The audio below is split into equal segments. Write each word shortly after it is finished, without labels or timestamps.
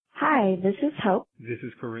Hi, this is Hope. This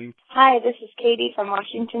is Kareem. Hi, this is Katie from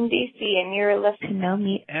Washington, D.C., and you're listening to No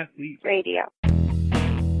Meat Athlete Radio.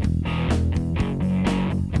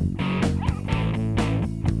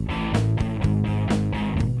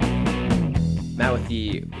 Matt, with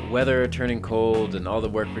the weather turning cold and all the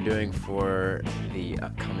work we're doing for the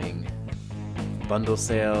upcoming bundle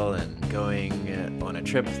sale and going on a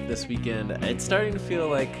trip this weekend, it's starting to feel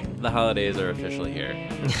like the holidays are officially here.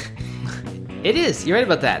 It is. You're right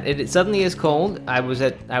about that. It suddenly is cold. I was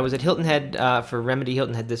at Hilton Head for Remedy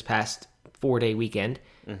Hilton Head this past 4-day weekend,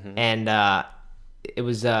 and it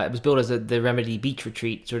was billed as the Remedy beach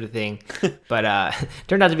retreat sort of thing, but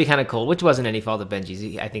turned out to be kind of cold, which wasn't any fault of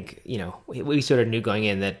Benji's. I think we sort of knew going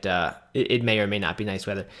in that it may or may not be nice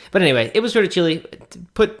weather. But anyway, it was sort of chilly.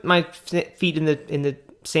 Put my feet in the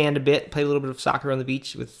sand a bit, played a little bit of soccer on the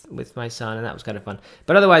beach with my son, and that was kind of fun.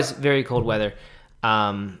 But otherwise, very cold weather.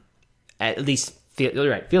 At least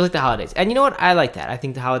you're right. Feels like the holidays, and you know what? I like that. I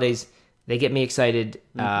think the holidays, they get me excited.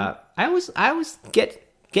 I always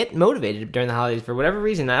get motivated during the holidays for whatever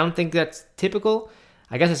reason. I don't think that's typical.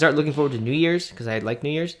 I guess I start looking forward to New Year's because I like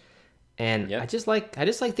New Year's, and I just like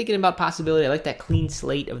thinking about possibility. I like that clean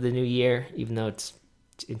slate of the new year, even though it's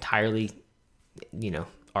entirely,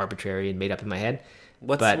 arbitrary and made up in my head.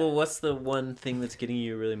 What's the one thing that's getting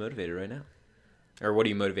you really motivated right now, or what are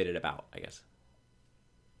you motivated about? I guess.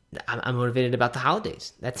 I'm motivated about the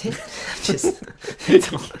holidays. That's it.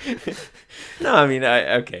 No, I mean,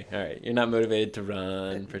 okay, all right. You're not motivated to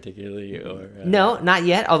run particularly, or no, not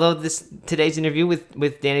yet. Although today's interview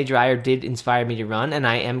with Danny Dreyer did inspire me to run, and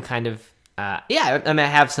I am kind of I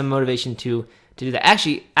have some motivation to do that.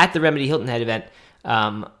 Actually, at the Remedy Hilton Head event,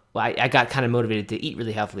 I got kind of motivated to eat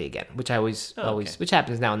really healthily again, which I always, which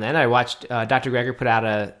happens now and then. I watched Dr. Greger put out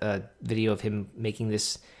a video of him making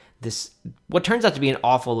this what turns out to be an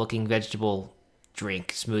awful looking vegetable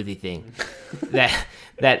drink smoothie thing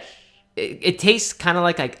that it tastes kind of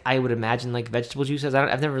like I would imagine like vegetable juices.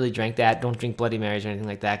 I've never really drank that. Don't drink Bloody Marys or anything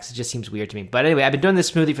like that because it just seems weird to me. But anyway, I've been doing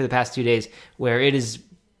this smoothie for the past 2 days where it is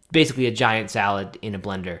basically a giant salad in a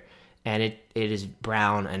blender, and it is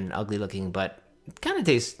brown and ugly looking, but it kind of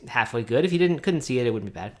tastes halfway good. If you couldn't see it, it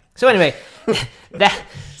wouldn't be bad. So anyway, that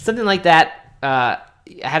something like that.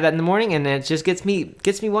 I have that in the morning, and it just gets me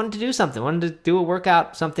wanting to do something, wanting to do a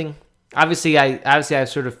workout, something. Obviously, I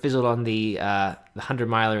sort of fizzled on the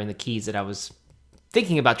 100-miler in the Keys that I was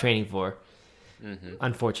thinking about training for.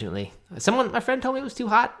 Unfortunately, my friend told me it was too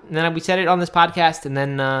hot, and then we said it on this podcast, and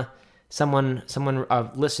then a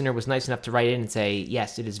listener was nice enough to write in and say,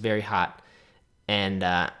 yes, it is very hot, and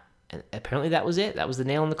apparently that was it. That was the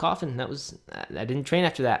nail in the coffin. I didn't train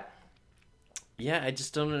after that. Yeah, I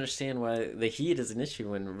just don't understand why the heat is an issue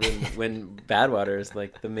when Badwater is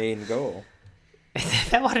like the main goal.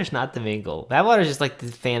 Badwater's not the main goal. Badwater's just like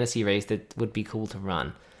the fantasy race that would be cool to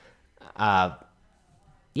run. The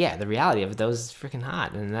reality of it though is freaking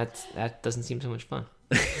hot, and that doesn't seem so much fun.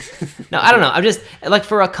 No, I don't know. I'm just like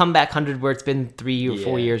for a comeback 100 where it's been 3 or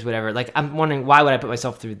 4 years, whatever. Like I'm wondering why would I put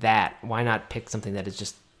myself through that? Why not pick something that is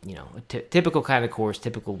just a typical kind of course,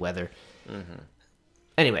 typical weather.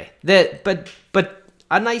 Anyway, but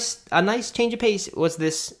a nice change of pace was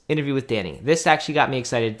this interview with Danny. This actually got me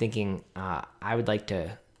excited, thinking I'd like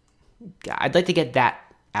to get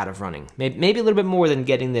that out of running. Maybe a little bit more than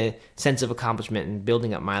getting the sense of accomplishment and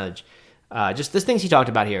building up mileage. Just the things he talked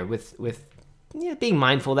about here with being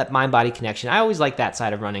mindful, that mind-body connection. I always like that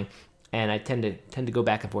side of running, and I tend to go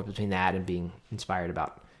back and forth between that and being inspired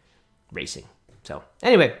about racing. So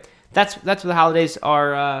anyway, that's what the holidays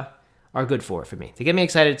are good for me. They get me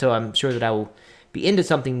excited, so I'm sure that I will be into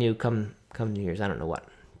something new come New Year's. I don't know what.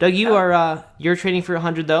 Doug, you're training for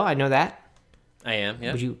 100 though. I know that. I am.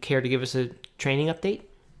 Yeah. Would you care to give us a training update?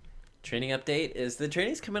 Training update is the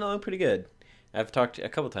training's coming along pretty good. I've talked a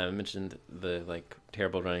couple times. I mentioned the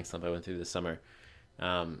terrible running slump I went through this summer,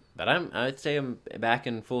 but I'd say I'm back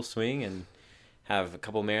in full swing and have a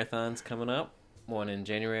couple marathons coming up. One in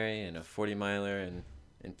January and a 40-miler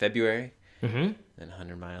in February. And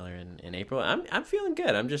 100-miler in April. I'm feeling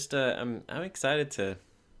good. I'm just I'm excited to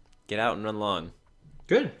get out and run long.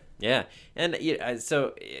 Good. Yeah, and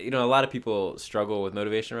so a lot of people struggle with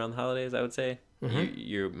motivation around the holidays. I would say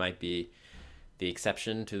you might be the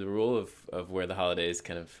exception to the rule of where the holidays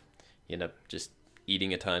kind of you end up just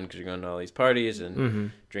eating a ton because you're going to all these parties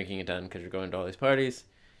and drinking a ton because you're going to all these parties.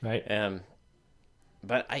 Right.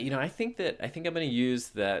 But I think I'm going to use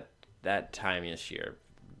that time this year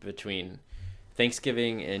between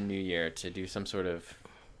Thanksgiving and New Year to do some sort of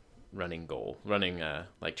running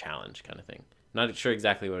challenge kind of thing. Not sure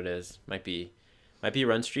exactly what it is. Might be a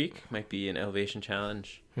run streak, might be an elevation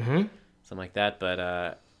challenge, something like that.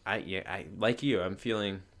 But I like you. I'm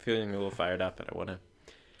feeling a little fired up, and I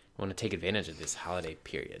want to take advantage of this holiday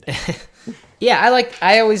period. Yeah,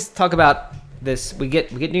 I always talk about this. We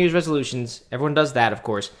get New Year's resolutions. Everyone does that, of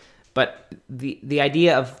course. But the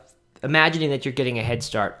idea of imagining that you're getting a head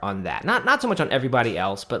start on that. Not so much on everybody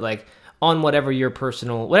else, but like on whatever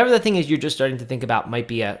the thing is you're just starting to think about might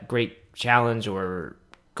be a great challenge or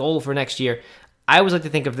goal for next year. I always like to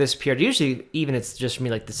think of this period, usually even it's just for me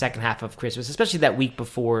like the second half of Christmas, especially that week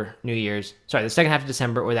before New Year's. Sorry, the second half of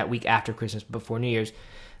December or that week after Christmas before New Year's.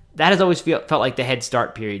 That has always felt like the head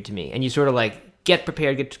start period to me. And you sort of like get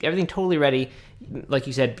prepared, get everything totally ready. Like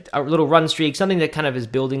you said, a little run streak, something that kind of is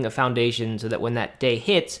building a foundation so that when that day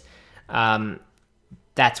hits,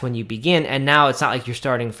 that's when you begin. And now it's not like you're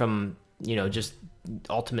starting from, just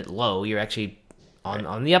ultimate low. You're actually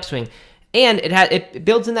on the upswing. And it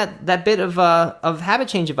builds in that bit of habit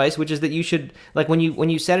change advice, which is that you should, like when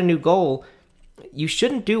you set a new goal, you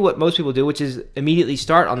shouldn't do what most people do, which is immediately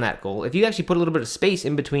start on that goal. If you actually put a little bit of space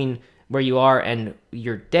in between where you are and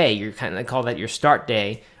your day, you're kind of call that your start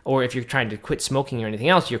day, or if you're trying to quit smoking or anything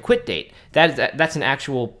else, your quit date. That's an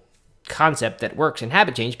actual concept that works in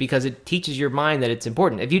habit change because it teaches your mind that it's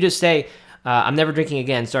important. If you just say, I'm never drinking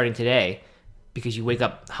again starting today because you wake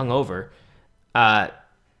up hungover,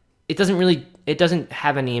 it doesn't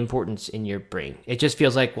have any importance in your brain. It just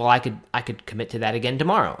feels like, well, I could commit to that again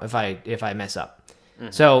tomorrow if I mess up.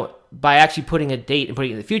 Mm-hmm. So by actually putting a date and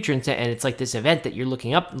putting it in the future and it's like this event that you're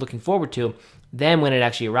looking forward to, then when it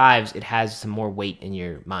actually arrives, it has some more weight in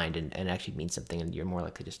your mind and actually means something, and you're more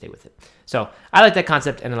likely to stay with it. So I like that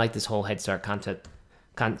concept, and I like this whole Head Start concept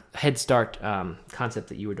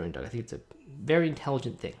that you were doing, Doug. I think it's a very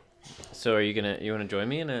intelligent thing. So you want to join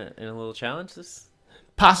me in a little challenge this?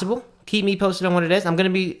 Possible. Keep me posted on what it is. I'm going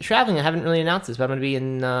to be traveling. I haven't really announced this, but I'm going to be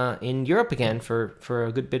in Europe again for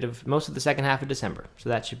a good bit of most of the second half of December. So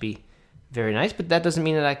that should be very nice. But that doesn't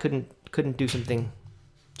mean that I couldn't do something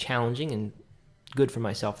challenging and good for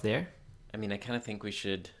myself there. I mean, I kind of think we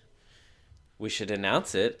should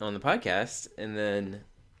announce it on the podcast and then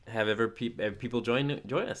have people join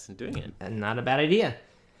us in doing it. And not a bad idea.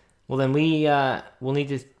 Well, then we'll need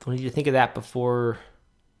to think of that before.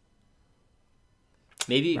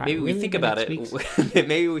 Maybe we think about it.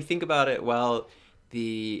 Maybe we think about it while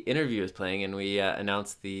the interview is playing, and we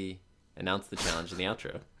announce the challenge in the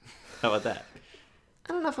outro. How about that?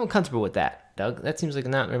 I don't know if I'm comfortable with that, Doug. That seems like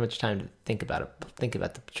not very much time to think about it. Think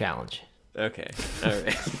about the challenge. Okay. All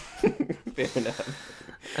right. Fair enough.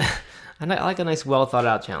 I like a nice, well thought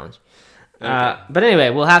out challenge. Okay. But anyway,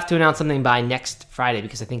 we'll have to announce something by next Friday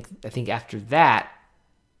because I think after that,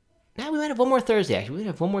 we might have one more Thursday. Actually, we might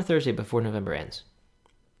have one more Thursday before November ends.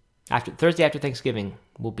 Thursday after Thanksgiving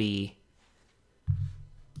will be,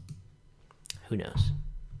 who knows?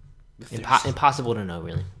 Impossible to know,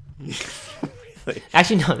 really. Really?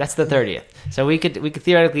 Actually, no, that's the 30th. So we could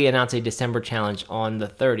theoretically announce a December challenge on the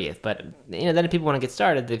 30th, but then if people want to get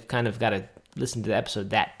started, they've kind of got to listen to the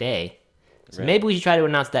episode that day. So right. Maybe we should try to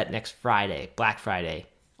announce that next Friday, Black Friday,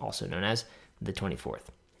 also known as the 24th.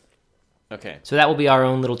 Okay. So that will be our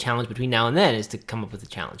own little challenge between now and then, is to come up with a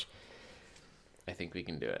challenge. I think we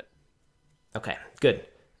can do it. Okay, good.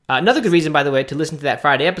 Another good reason, by the way, to listen to that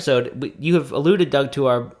Friday episode, you have alluded, Doug, to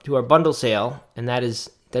our bundle sale, and that's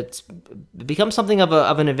become something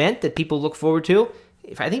of an event that people look forward to.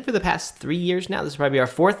 I think for the past 3 years now, this is probably our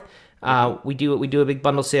fourth. We do a big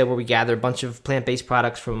bundle sale where we gather a bunch of plant-based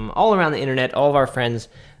products from all around the internet, all of our friends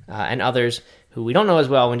and others who we don't know as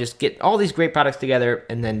well, and just get all these great products together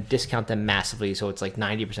and then discount them massively. So it's like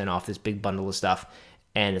 90% off this big bundle of stuff,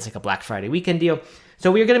 and it's like a Black Friday weekend deal.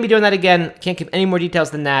 So we're going to be doing that again. Can't give any more details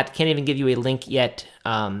than that. Can't even give you a link yet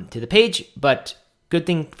to the page, but good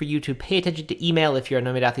thing for you to pay attention to email if you're a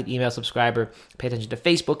No Meat Athlete email subscriber. Pay attention to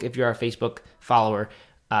Facebook if you're a Facebook follower.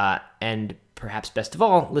 And perhaps best of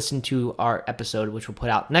all, listen to our episode, which we'll put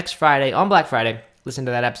out next Friday on Black Friday. Listen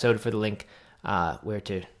to that episode for the link where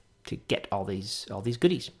to get all these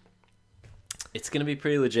goodies. It's going to be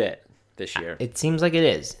pretty legit this year. It seems like it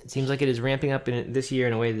is. It seems like it is ramping up this year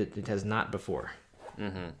in a way that it has not before.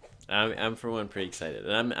 Mm-hmm. I'm for one pretty excited,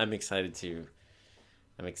 and I'm excited to.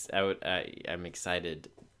 I'm excited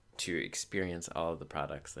to experience all of the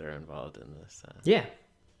products that are involved in this. In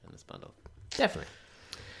this bundle. Definitely.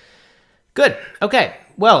 Good. Okay.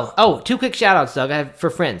 Well, 2 quick shout outs, Doug. I have for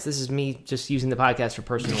friends. This is me just using the podcast for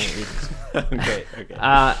personal reasons. Okay.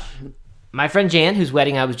 My friend Jan, whose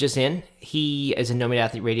wedding I was just in, he is a No Meat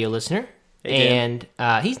Athlete radio listener. Hey, and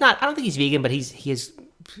he's not, I don't think he's vegan, but he has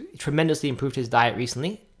tremendously improved his diet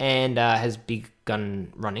recently and has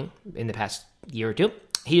begun running in the past year or two.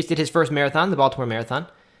 He just did his first marathon, the Baltimore Marathon,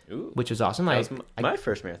 Ooh, which was awesome. that was my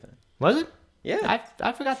first marathon. Was it? Yeah.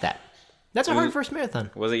 I forgot that. That's a hard first marathon.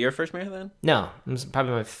 Was it your first marathon? No, it was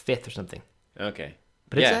probably my 5th or something. Okay.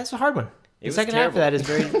 But that's a hard one. The was second half of that is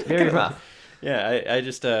very, very rough. Yeah, I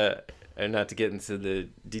just not to get into the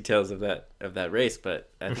details of that race, but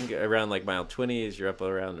I think around like mile 20 is you're up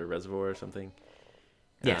around a reservoir or something.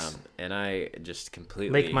 Yes. And I just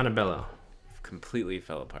completely Lake Montebello. completely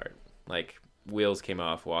fell apart. Like wheels came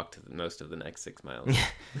off, walked most of the next 6 miles.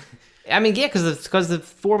 I mean, yeah, because the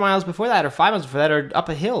 4 miles before that or 5 miles before that are up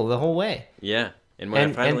a hill the whole way. Yeah, and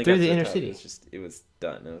when I finally through got the to inner top, city, it was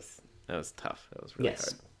done. That was tough. That was really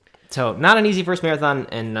hard. So not an easy first marathon,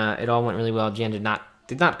 and it all went really well. Jan did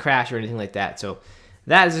not crash or anything like that. So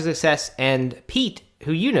that is a success. And Pete,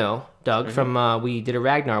 who you know, Doug, from we did a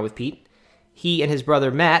Ragnar with Pete. He and his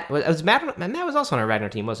brother Matt Matt was also on our Ragnar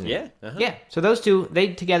team, wasn't he? Yeah. Uh-huh. Yeah. So those two,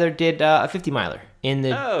 they together did a 50 miler in the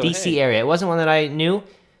DC area. It wasn't one that I knew,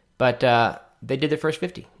 but they did their first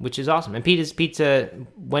 50, which is awesome. And Pete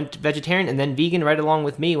went vegetarian and then vegan right along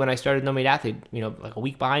with me when I started No Meat Athlete. Like a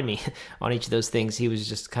week behind me on each of those things. He was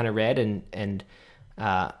just kind of red and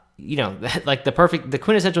like the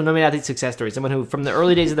quintessential No Meat Athlete success story. Someone who from the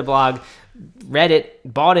early days of the blog read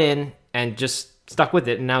it, bought in, and just stuck with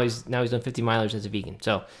it, and now he's done 50 milers as a vegan.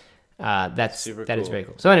 So that is very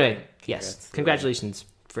cool. So anyway, congratulations,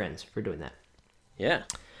 friends, for doing that. Yeah.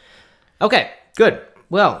 Okay, good.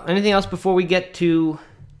 Well, anything else before we get to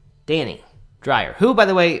Danny Dreyer, who, by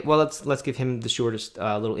the way, let's give him the shortest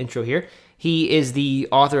little intro here. He is the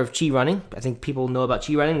author of Chi Running. I think people know about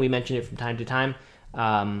Chi Running. We mention it from time to time,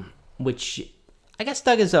 which I guess,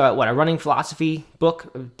 Doug, is a running philosophy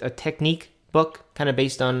book, a technique book, kind of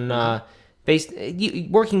based on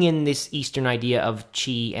working in this Eastern idea of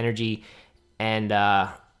Chi energy, and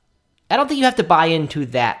I don't think you have to buy into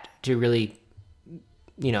that to really,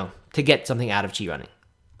 to get something out of Chi Running.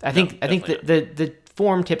 I think the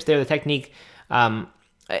form tips there, the technique,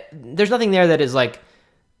 there's nothing there that is like,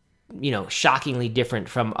 shockingly different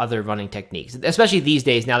from other running techniques, especially these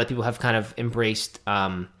days now that people have kind of embraced,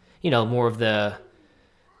 more of the,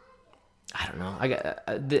 I don't know,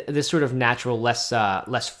 this sort of natural,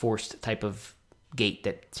 less forced type of gait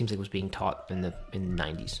that seems like was being taught in the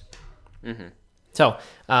 90s. Mm-hmm. So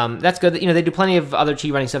that's good. They do plenty of other Chi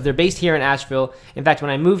Running stuff. They're based here in Asheville. In fact,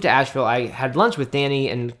 when I moved to Asheville, I had lunch with Danny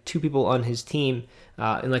and 2 people on his team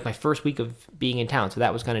in like my first week of being in town. So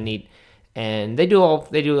that was kind of neat. And they do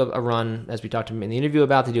a run, as we talked to them in the interview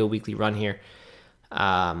about. They do a weekly run here.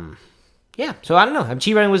 Yeah, so I don't know.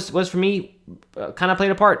 Chi Running was for me kind of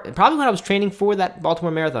played a part. And probably when I was training for that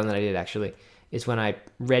Baltimore Marathon that I did, actually, is when I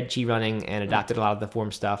read Chi Running and adopted a lot of the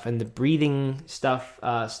form stuff. And the breathing stuff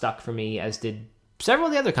stuck for me, as did several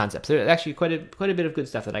of the other concepts. There's actually quite a bit of good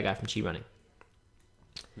stuff that I got from Chi Running.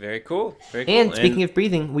 Very cool. Very cool. And speaking of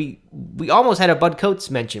breathing, we almost had a Bud Coates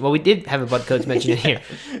mention. Well, we did have a Bud Coates mention in here,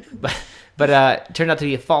 but it turned out to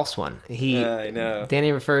be a false one. I know.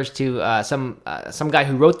 Danny refers to some guy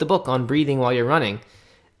who wrote the book on breathing while you're running,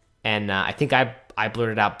 and I think I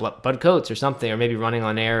blurted out Bud Coates or something, or maybe Running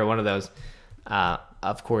on Air or one of those.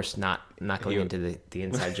 Of course, not going into the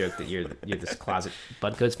inside joke that you're this closet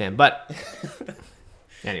Bud Coates fan, but.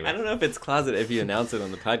 Anyway, I don't know if it's closet if you announce it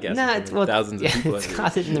on the podcast. Nah, thousands of people. It's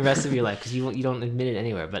closet in the rest of your life because you don't admit it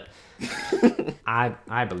anywhere. But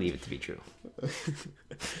I believe it to be true.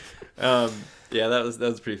 Yeah, that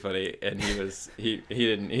was pretty funny, and he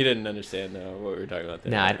didn't understand what we were talking about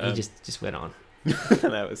there. No, he just went on.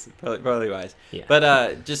 That was probably wise. Yeah. But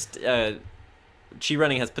Chi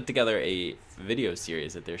Running has put together a video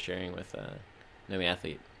series that they're sharing with No Meat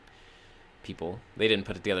Athlete people. They didn't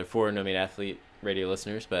put it together for No Meat Athlete radio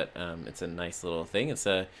listeners, but it's a nice little thing. It's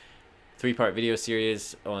a 3-part video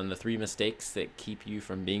series on the 3 mistakes that keep you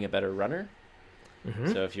from being a better runner.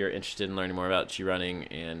 Mm-hmm. So if you're interested in learning more about Chi Running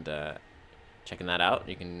and checking that out,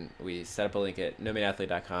 we set up a link at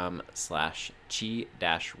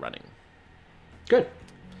nomadathlete.com/chi-running. Good.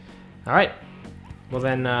 All right. Well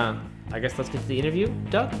then, I guess let's get to the interview,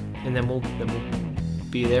 Doug, and then we'll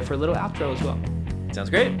be there for a little outro as well. Sounds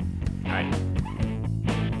great. All right.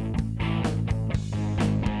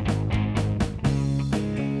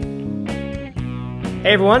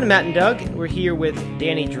 Hey everyone, Matt and Doug. We're here with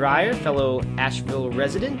Danny Dreyer, fellow Asheville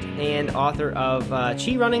resident and author of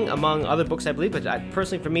Chi Running, among other books, I believe. But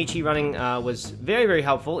personally, for me, Chi Running was very, very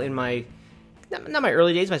helpful in my, not my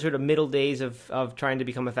early days, my sort of middle days of trying to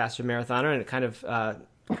become a faster marathoner. And it kind of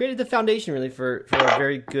created the foundation, really, for a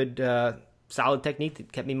very good, solid technique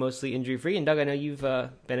that kept me mostly injury-free. And Doug, I know you've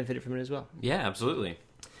benefited from it as well. Yeah, absolutely.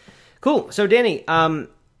 Cool. So, Danny,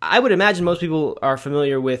 I would imagine most people are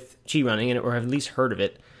familiar with Chi Running or have at least heard of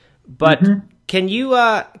it. But Can you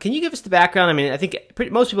give us the background? I mean, I think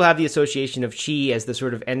most people have the association of Qi as the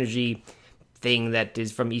sort of energy thing that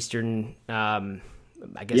is from Eastern,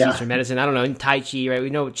 Eastern medicine. I don't know, in Tai Chi, right? We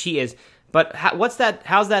know what Qi is, but how's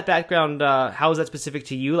that background? How is that specific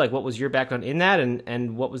to you? Like, what was your background in that,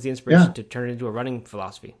 and what was the inspiration to turn it into a running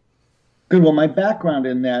philosophy? Good. Well, my background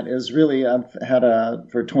in that is really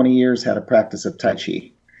for 20 years had a practice of Tai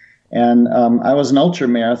Chi, and I was an ultra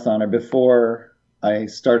marathoner before I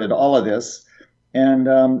started all of this. And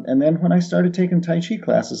then when I started taking Tai Chi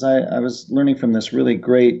classes, I was learning from this really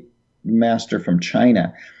great master from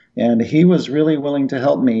China. And he was really willing to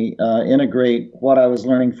help me integrate what I was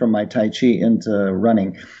learning from my Tai Chi into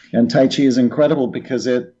running. And Tai Chi is incredible because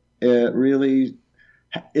it really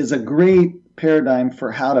is a great paradigm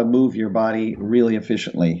for how to move your body really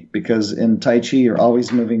efficiently. Because in Tai Chi, you're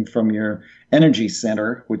always moving from your energy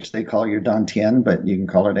center, which they call your Dantian, but you can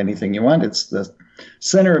call it anything you want. It's the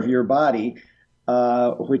center of your body,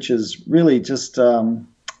 which is really just,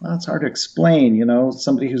 it's hard to explain,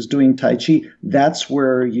 somebody who's doing Tai Chi, that's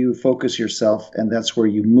where you focus yourself and that's where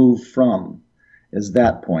you move from, is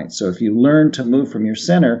that point. So if you learn to move from your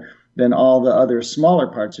center, then all the other smaller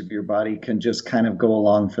parts of your body can just kind of go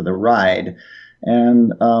along for the ride.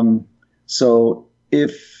 And so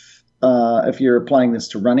if you're applying this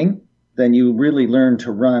to running, then you really learn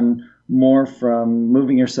to run more from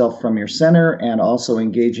moving yourself from your center and also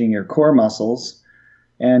engaging your core muscles,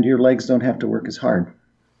 and your legs don't have to work as hard.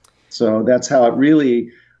 So that's how it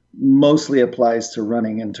really mostly applies to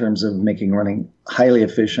running in terms of making running highly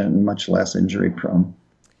efficient and much less injury prone.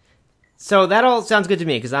 So that all sounds good to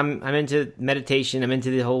me because I'm into meditation. I'm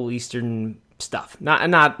into the whole Eastern stuff. Not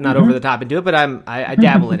over the top into it, but I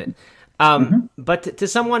dabble in it. But to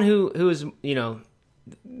someone who is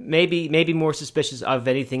maybe more suspicious of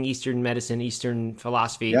anything Eastern medicine, Eastern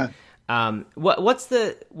philosophy. Yeah. Is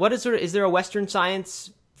there a Western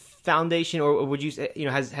science foundation, or would you say,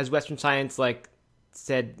 has Western science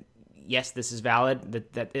said, yes, this is valid?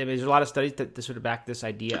 That there's a lot of studies that sort of back this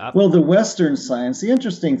idea up. Well, the Western science, the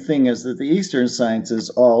interesting thing is that the Eastern science is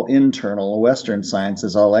all internal. Western science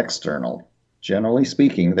is all external. Generally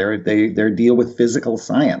speaking, they deal with physical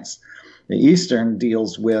science. The Eastern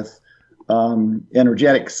deals with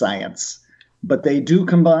energetic science, but they do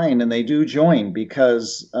combine and they do join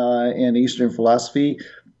because in Eastern philosophy,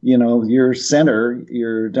 your center,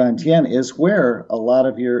 your Dantian, is where a lot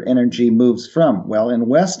of your energy moves from. Well, in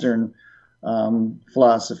Western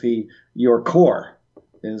philosophy, your core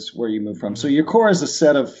is where you move from. So your core is a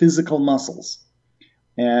set of physical muscles.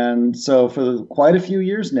 And so for quite a few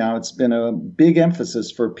years now, it's been a big emphasis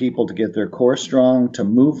for people to get their core strong, to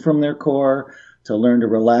move from their core, to learn to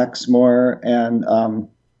relax more. And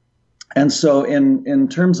so in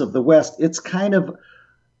terms of the West, it's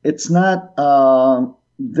not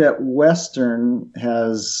that Western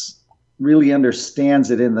really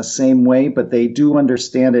understands it in the same way, but they do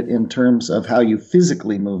understand it in terms of how you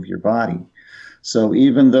physically move your body. So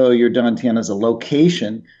even though your Dantian is a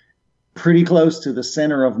location pretty close to the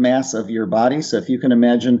center of mass of your body, so if you can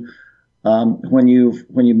imagine when you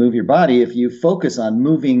move your body, if you focus on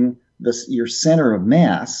moving your center of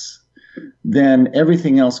mass, then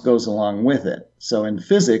everything else goes along with it. So in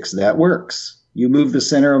physics, that works. You move the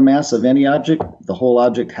center of mass of any object, the whole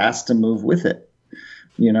object has to move with it,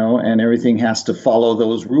 and everything has to follow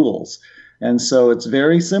those rules. And so it's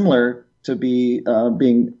very similar to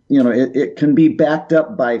it can be backed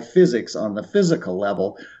up by physics on the physical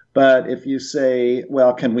level. But if you say,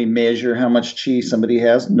 well, can we measure how much chi somebody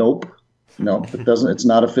has? Nope. No, it doesn't. It's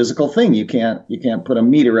not a physical thing. You can't put a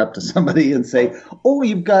meter up to somebody and say, oh,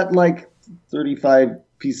 you've got 35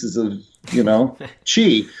 pieces of,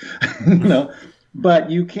 chi, But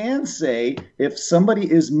you can say if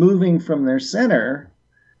somebody is moving from their center,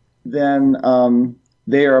 then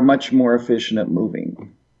they are much more efficient at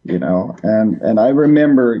moving, And I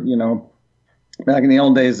remember, back in the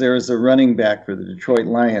old days, there was a running back for the Detroit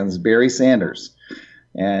Lions, Barry Sanders.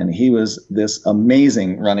 And he was this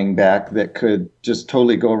amazing running back that could just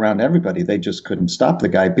totally go around everybody. They just couldn't stop the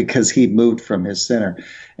guy because he moved from his center.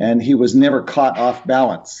 And he was never caught off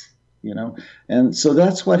balance, And so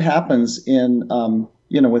that's what happens in,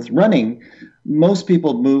 with running. Most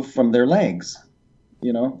people move from their legs,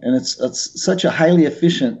 And it's such a highly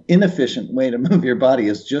inefficient way to move your body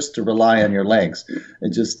is just to rely on your legs.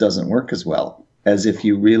 It just doesn't work as well as if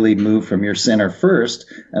you really move from your center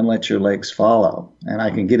first and let your legs follow. And I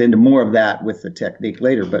can get into more of that with the technique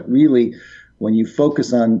later, but really when you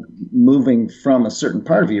focus on moving from a certain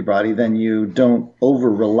part of your body, then you don't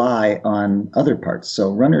over-rely on other parts.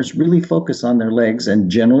 So runners really focus on their legs, and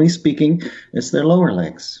generally speaking, it's their lower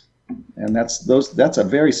legs. And that's a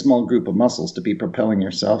very small group of muscles to be propelling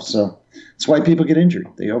yourself. So that's why people get injured.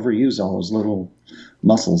 They overuse all those little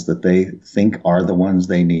muscles that they think are the ones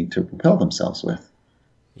they need to propel themselves with.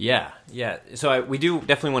 Yeah. So we do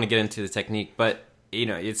definitely want to get into the technique, but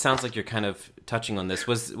it sounds like you're kind of touching on this.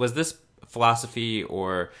 Was this philosophy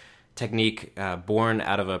or technique born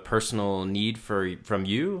out of a personal need from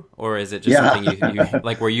you, or is it just something you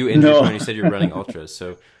like? Were you injured when you said you're running ultras?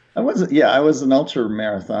 So I was an ultra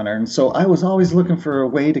marathoner, and so I was always looking for a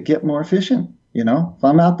way to get more efficient. If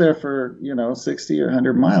I'm out there for 60 or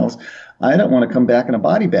 100 miles, I don't want to come back in a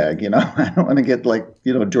body bag. I don't want to get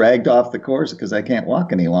dragged off the course because I can't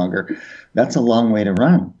walk any longer. That's a long way to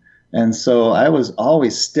run, and so I was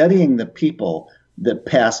always studying the people that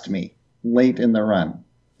passed me late in the run.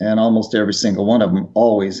 And almost every single one of them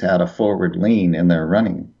always had a forward lean in their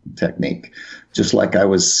running technique, just like I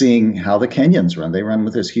was seeing how the Kenyans run. They run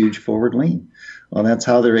with this huge forward lean. Well, that's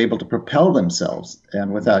how they're able to propel themselves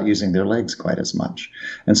and without using their legs quite as much.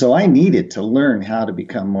 And so I needed to learn how to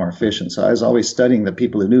become more efficient. So I was always studying the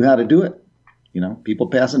people who knew how to do it. People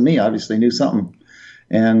passing me obviously knew something.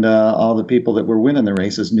 And all the people that were winning the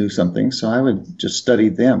races knew something. So I would just study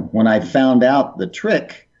them. When I found out the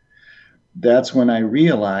trick, that's when I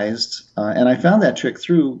realized, and I found that trick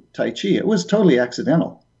through Tai Chi. It was totally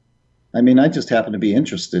accidental. I mean, I just happened to be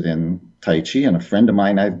interested in Tai Chi, and a friend of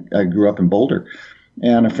mine, I grew up in Boulder,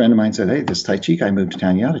 and a friend of mine said, hey, this Tai Chi guy moved to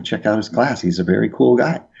town. You ought to check out his class. He's a very cool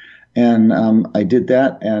guy. And I did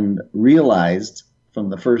that and realized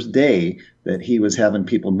from the first day that he was having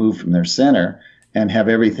people move from their center and have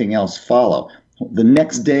everything else follow. The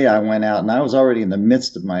next day I went out, and I was already in the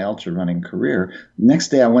midst of my ultra running career. Next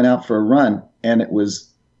day I went out for a run, and it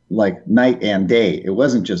was like night and day. It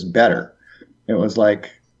wasn't just better. It was like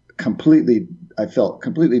I felt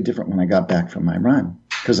completely different when I got back from my run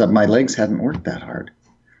because my legs hadn't worked that hard.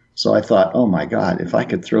 So I thought, oh my God, if I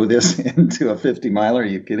could throw this into a 50 miler, are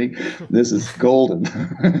you kidding? This is golden,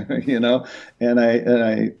 And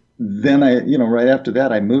right after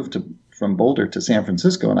that, I moved from Boulder to San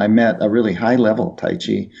Francisco, and I met a really high-level Tai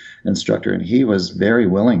Chi instructor, and he was very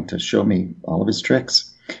willing to show me all of his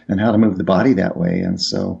tricks and how to move the body that way. And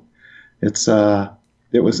so it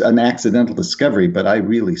was an accidental discovery, but I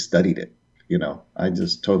really studied it. I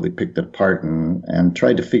just totally picked it apart and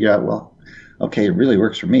tried to figure out, well, okay, it really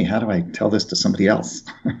works for me. How do I tell this to somebody else?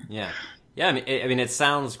 Yeah. I mean, it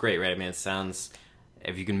sounds great, right? I mean, it sounds,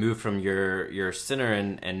 if you can move from your center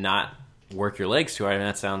and not work your legs too hard, I mean,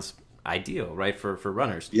 that sounds ideal, right, for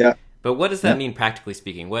runners. Yeah. But what does that mean practically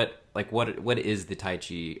speaking? What is the Tai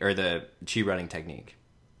Chi or the Chi running technique?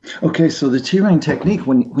 Okay, so the Chi running technique,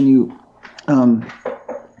 when you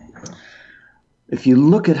if you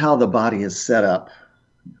look at how the body is set up,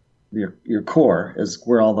 your core is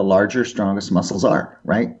where all the larger, strongest muscles are,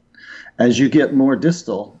 right? As you get more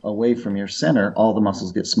distal away from your center, all the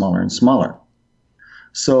muscles get smaller and smaller.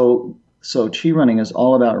 So Chi running is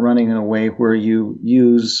all about running in a way where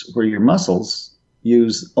your muscles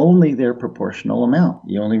use only their proportional amount.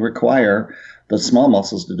 You only require the small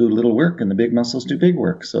muscles to do little work and the big muscles do big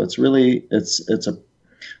work. So it's a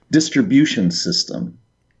distribution system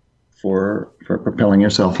for propelling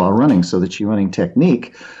yourself while running. So the Chi running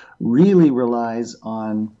technique really relies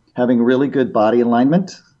on having really good body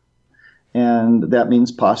alignment, and that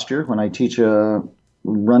means posture. When I teach a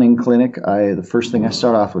running clinic, the first thing I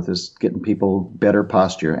start off with is getting people better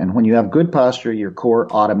posture. And when you have good posture, your core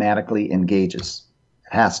automatically engages.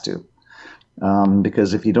 It has to.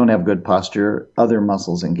 Because if you don't have good posture, other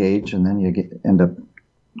muscles engage, and then you end up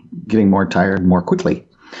getting more tired more quickly.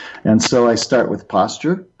 And so I start with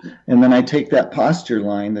posture, and then I take that posture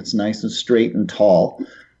line that's nice and straight and tall,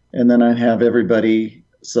 and then I have everybody,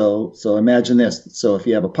 so imagine this. So if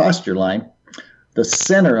you have a posture line, the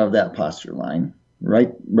center of that posture line,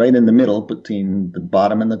 right in the middle between the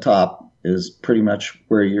bottom and the top, is pretty much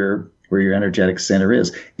where your energetic center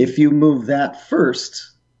is. If you move that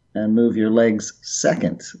first and move your legs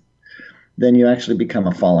second, then you actually become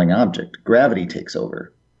a falling object. Gravity takes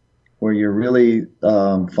over, where you're really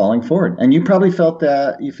falling forward. And you probably felt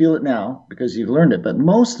that, you feel it now because you've learned it, but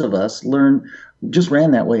most of us just ran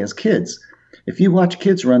that way as kids. If you watch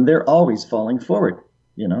kids run, they're always falling forward.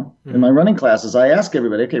 In my running classes, I ask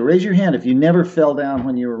everybody, okay, raise your hand if you never fell down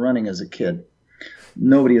when you were running as a kid.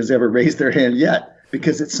 Nobody has ever raised their hand yet,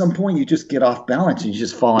 because at some point you just get off balance and you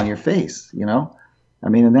just fall on your face, I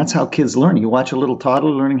mean, and that's how kids learn. You watch a little toddler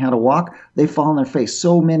learning how to walk, they fall on their face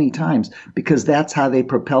so many times because that's how they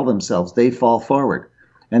propel themselves. They fall forward.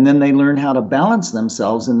 And then they learn how to balance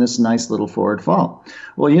themselves in this nice little forward fall.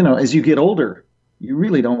 Well, as you get older, you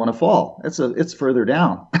really don't want to fall. It's further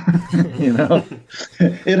down, you know,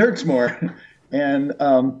 it hurts more. And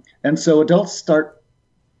so adults start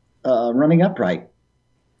running upright.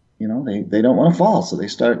 You know, they don't want to fall. So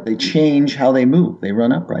they change how they move. They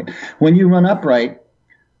run upright. When you run upright,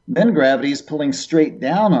 then gravity is pulling straight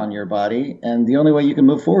down on your body. And the only way you can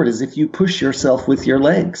move forward is if you push yourself with your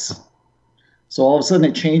legs. So all of a sudden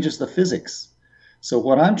it changes the physics. So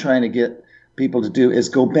what I'm trying to get people to do is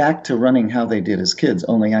go back to running how they did as kids,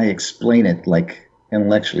 only I explain it like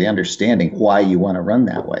intellectually understanding why you want to run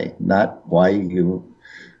that way, not why you,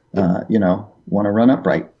 want to run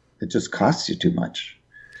upright. It just costs you too much.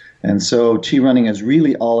 And so chi running is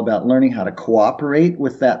really all about learning how to cooperate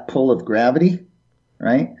with that pull of gravity,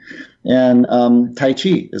 right? And Tai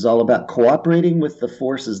Chi is all about cooperating with the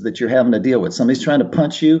forces that you're having to deal with. Somebody's trying to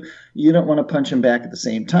punch you. You don't want to punch him back at the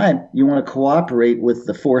same time. You want to cooperate with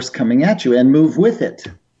the force coming at you and move with it,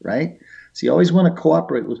 right? So you always want to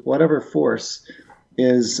cooperate with whatever force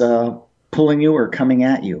is pulling you or coming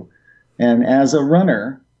at you. And as a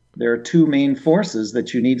runner, there are two main forces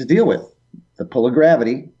that you need to deal with. The pull of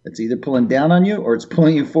gravity, it's either pulling down on you or it's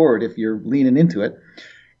pulling you forward if you're leaning into it.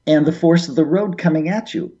 And the force of the road coming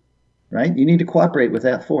at you, right? You need to cooperate with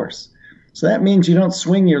that force. So that means you don't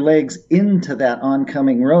swing your legs into that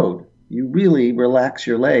oncoming road. You really relax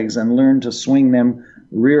your legs and learn to swing them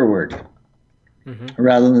rearward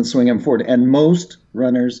rather than swing them forward. And most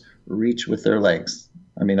runners reach with their legs.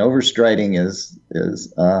 I mean, overstriding is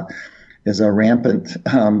a rampant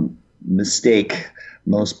mistake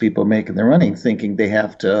most people make in their running, thinking they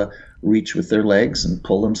have to reach with their legs and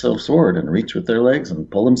pull themselves forward and reach with their legs and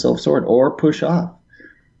pull themselves forward or push off.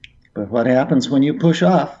 But what happens when you push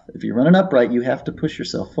off, if you're running upright, you have to push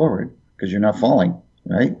yourself forward because you're not falling,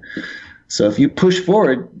 right? So if you push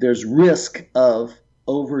forward, there's risk of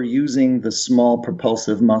overusing the small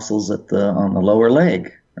propulsive muscles on the lower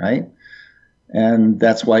leg, right? And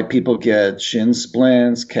that's why people get shin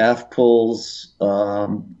splints, calf pulls,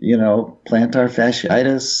 plantar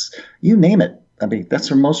fasciitis, you name it. I mean, that's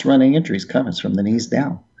where most running injuries come, is from the knees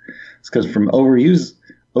down. It's because from overuse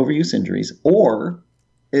injuries. Or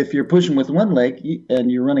if you're pushing with one leg and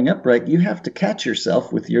you're running upright, you have to catch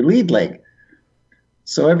yourself with your lead leg.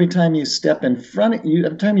 So every time you step in front of you,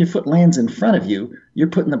 every time your foot lands in front of you, you're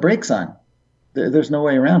putting the brakes on. There's no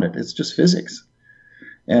way around it. It's just physics.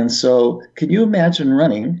 And so can you imagine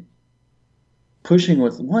running, pushing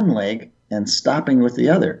with one leg and stopping with the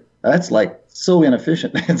other? That's like so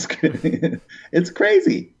inefficient. It's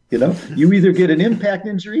crazy. You know, you either get an impact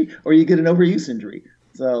injury or you get an overuse injury.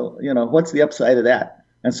 So, what's the upside of that?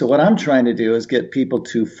 And so what I'm trying to do is get people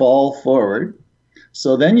to fall forward.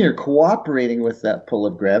 So then you're cooperating with that pull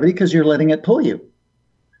of gravity because you're letting it pull you.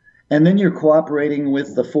 And then you're cooperating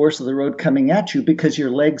with the force of the road coming at you because your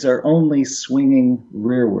legs are only swinging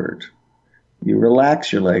rearward. You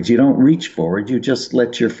relax your legs. You don't reach forward. You just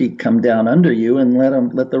let your feet come down under you and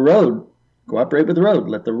let the road cooperate with the road.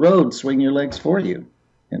 Let the road swing your legs for you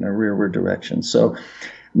in a rearward direction. So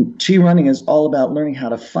chi running is all about learning how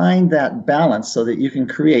to find that balance so that you can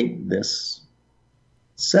create this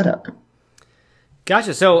setup.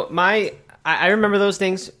 Gotcha. So I remember those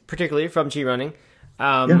things particularly from chi running.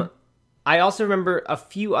 Yeah. I also remember a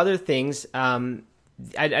few other things. I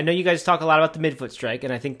know you guys talk a lot about the midfoot strike,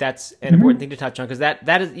 and I think that's an important thing to touch on because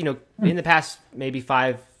that is, in the past maybe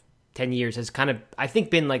 5-10 years has kind of, I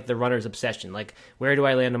think, been like the runner's obsession. Like, where do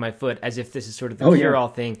I land on my foot? As if this is sort of the cure-all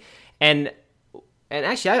thing. And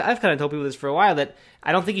actually, I've kind of told people this for a while, that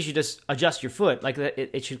I don't think you should just adjust your foot. Like,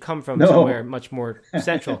 it should come from somewhere much more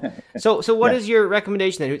central. So what is your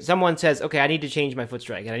recommendation then? Someone says, okay, I need to change my foot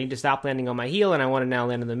strike, and I need to stop landing on my heel, and I want to now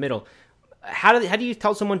land in the middle. How do you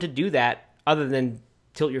tell someone to do that other than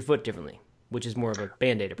tilt your foot differently, which is more of a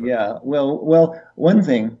Band-Aid approach? Yeah, well, one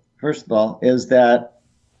thing, first of all, is that,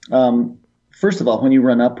 first of all, when you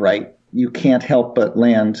run upright, you can't help but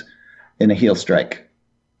land in a heel strike.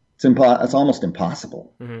 It's almost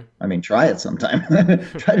impossible. I mean, try it sometime.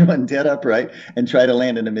 Try to run dead upright and try to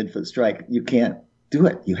land in a midfoot strike. You can't do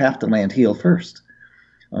it. You have to land heel first.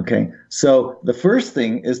 Okay, so the first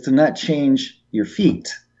thing is to not change your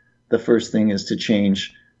feet. The first thing is to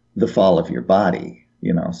change the fall of your body.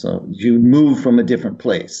 So you move from a different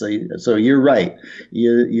place. So you're right.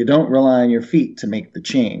 You don't rely on your feet to make the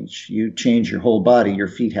change. You change your whole body. Your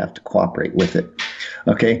feet have to cooperate with it.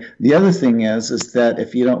 Okay. The other thing is that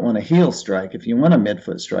if you don't want a heel strike, if you want a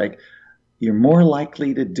midfoot strike, you're more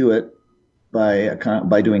likely to do it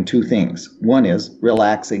by doing two things. One is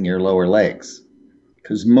relaxing your lower legs,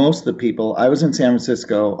 because most of the people. I was in San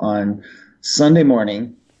Francisco on Sunday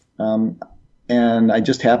morning. and I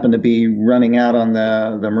just happened to be running out on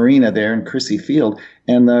the marina there in Crissy Field,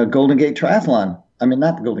 and the Golden Gate Triathlon. I mean,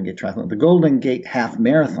 not the Golden Gate Triathlon, the Golden Gate Half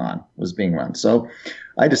Marathon was being run. So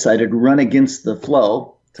I decided to run against the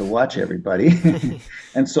flow to watch everybody.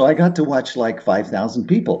 And so I got to watch like 5,000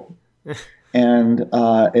 people. And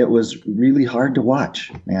it was really hard to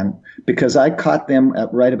watch, man, because I caught them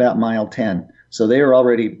at right about mile 10. So they were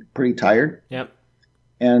already pretty tired. Yep.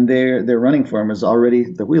 And their running form is already,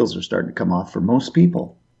 the wheels are starting to come off for most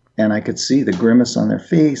people. And I could see the grimace on their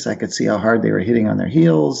face. I could see how hard they were hitting on their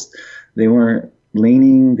heels. They weren't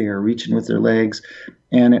leaning. They were reaching with their legs.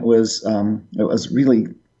 And it was really,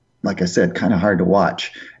 like I said, kind of hard to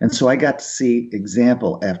watch. And so I got to see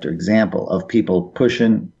example after example of people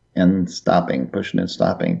pushing and stopping, pushing and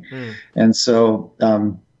stopping. And so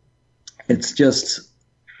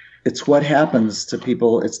it's what happens to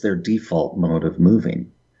people. It's their default mode of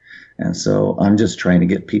moving. And so I'm just trying to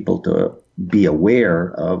get people to be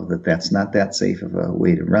aware of that. That's not that safe of a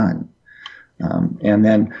way to run. And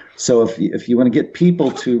then, so if you want to get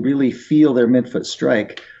people to really feel their midfoot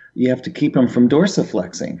strike, you have to keep them from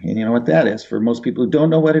dorsiflexing. And you know what that is? For most people who don't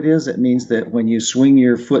know what it is, it means that when you swing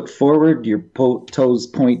your foot forward, your toes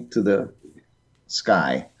point to the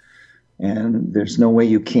sky. And there's no way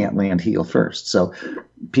you can't land heel first. So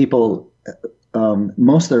people,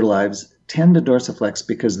 most of their lives tend to dorsiflex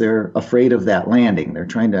because they're afraid of that landing. They're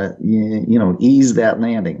trying to, ease that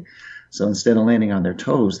landing. So instead of landing on their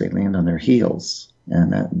toes, they land on their heels.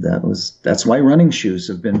 And that's why running shoes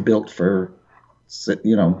have been built for,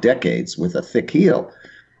 decades with a thick heel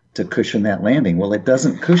to cushion that landing. Well, it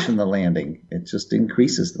doesn't cushion the landing. It just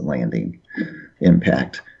increases the landing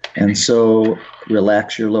impact. And so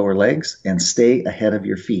relax your lower legs and stay ahead of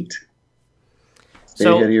your feet. Stay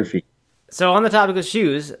ahead of your feet. So on the topic of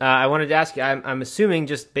shoes, I wanted to ask you, I'm assuming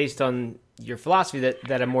just based on your philosophy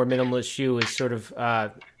that a more minimalist shoe is sort of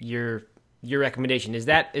your recommendation. Is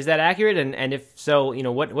that accurate? And if so,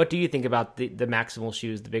 what do you think about the maximal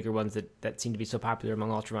shoes, the bigger ones that seem to be so popular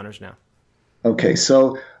among ultra runners now? Okay,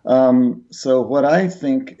 so what I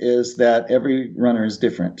think is that every runner is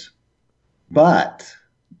different. But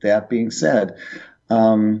that being said,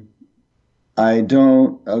 I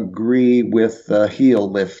don't agree with the heel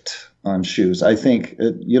lift on shoes. I think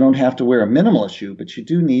you don't have to wear a minimalist shoe, but you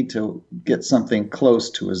do need to get something close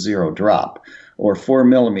to a zero drop or 4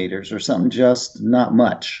 millimeters or something, just not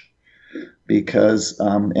much, because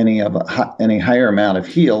any higher amount of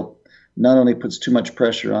heel not only puts too much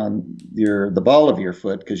pressure on the ball of your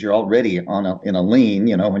foot because you're already in a lean,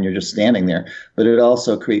 when you're just standing there, but it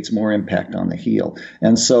also creates more impact on the heel.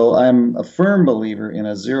 And so I'm a firm believer in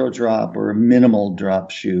a zero drop or a minimal drop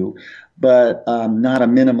shoe, but not a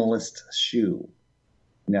minimalist shoe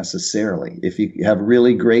necessarily. If you have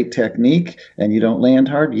really great technique and you don't land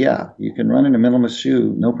hard, yeah, you can run in a minimalist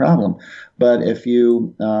shoe, no problem. But if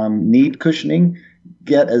you need cushioning,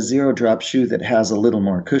 get a zero drop shoe that has a little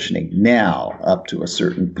more cushioning. Now, up to a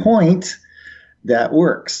certain point, that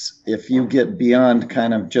works. If you get beyond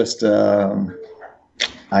kind of just,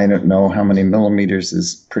 I don't know how many millimeters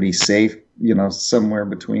is pretty safe, somewhere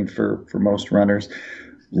between for most runners,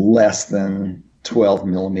 less than 12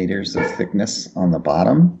 millimeters of thickness on the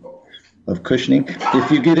bottom of cushioning. If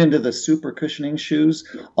you get into the super cushioning shoes,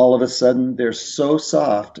 all of a sudden they're so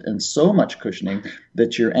soft and so much cushioning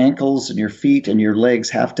that your ankles and your feet and your legs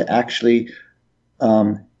have to actually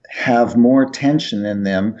have more tension in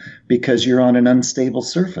them because you're on an unstable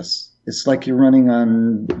surface. It's like you're running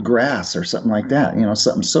on grass or something like that,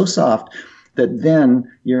 something so soft that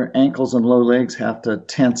then your ankles and lower legs have to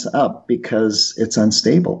tense up because it's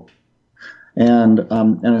unstable. And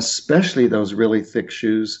especially those really thick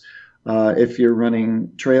shoes, if you're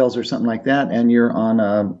running trails or something like that and you're on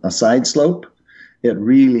a side slope, it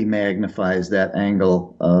really magnifies that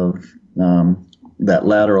angle of that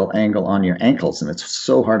lateral angle on your ankles. And it's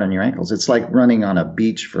so hard on your ankles. It's like running on a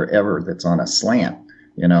beach forever that's on a slant,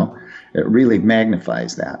 It really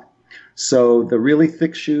magnifies that. So the really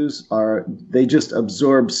thick shoes they just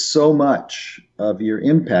absorb so much of your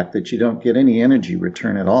impact that you don't get any energy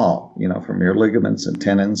return at all, from your ligaments and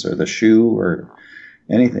tendons or the shoe or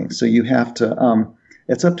anything. So you have to,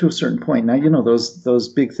 it's up to a certain point. Now, those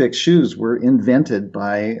big thick shoes were invented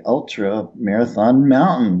by ultra marathon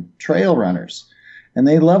mountain trail runners. And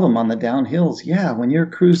they love them on the downhills. Yeah, when you're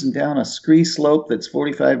cruising down a scree slope that's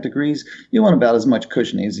 45 degrees, you want about as much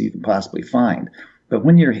cushioning as you can possibly find. But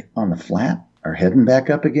when you're on the flat or heading back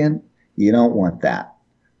up again, you don't want that.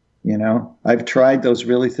 I've tried those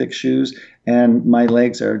really thick shoes, and my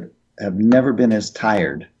legs have never been as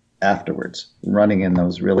tired afterwards running in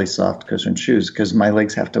those really soft cushioned shoes because my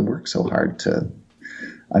legs have to work so hard to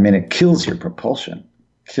I mean, it kills your propulsion,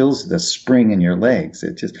 kills the spring in your legs.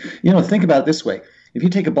 It just, think about it this way. If you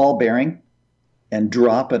take a ball bearing and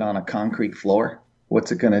drop it on a concrete floor,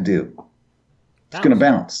 what's it going to do? It's going to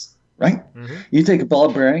bounce, right? Mm-hmm. You take a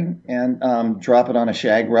ball bearing and drop it on a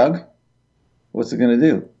shag rug, what's it going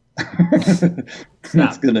to do?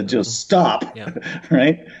 It's going to just stop,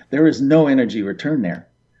 right? There is no energy return there.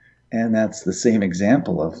 And that's the same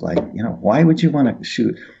example of like, why would you want to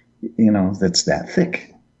shoot, that's that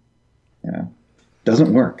thick,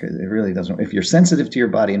 doesn't work. It really doesn't. If you're sensitive to your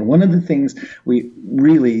body, and one of the things we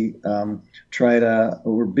really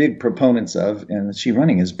we're big proponents of in Chi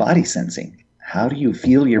Running is body sensing. How do you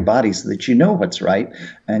feel your body so that you know what's right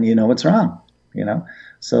and you know what's wrong,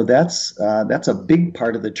 So that's a big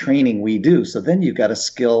part of the training we do. So then you've got a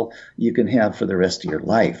skill you can have for the rest of your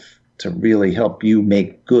life to really help you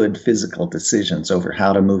make good physical decisions over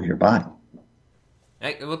how to move your body.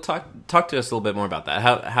 Well, talk to us a little bit more about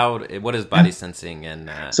that. What is body sensing? And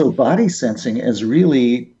So body sensing is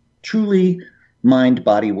really, truly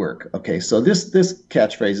mind-body work. Okay, so this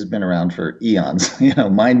catchphrase has been around for eons.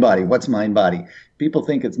 Mind body. What's mind body? People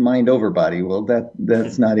think it's mind over body. Well,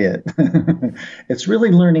 that's not it. It's really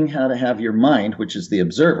learning how to have your mind, which is the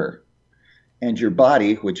observer, and your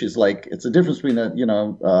body, which is like, it's the difference between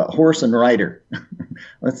a horse and rider.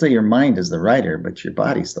 Let's say your mind is the rider, but your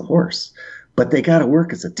body's the horse. But they got to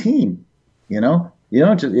work as a team. You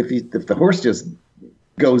don't just, if the horse just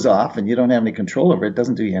goes off and you don't have any control over it, it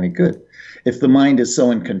doesn't do you any good. If the mind is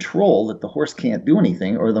so in control that the horse can't do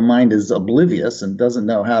anything, or the mind is oblivious and doesn't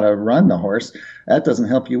know how to run the horse, that doesn't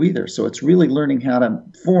help you either. So it's really learning how to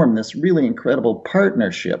form this really incredible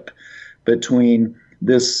partnership between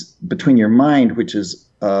your mind, which is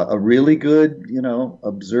a really good,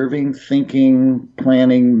 observing, thinking,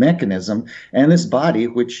 planning mechanism, and this body,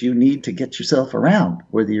 which you need to get yourself around,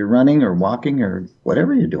 whether you're running or walking or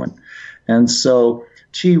whatever you're doing. And so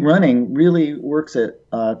Chi Running really works at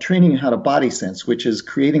training you how to body sense, which is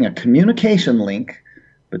creating a communication link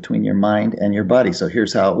between your mind and your body. So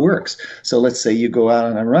here's how it works. So let's say you go out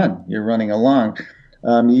on a run, you're running along.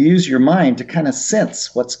 You use your mind to kind of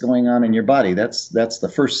sense what's going on in your body. That's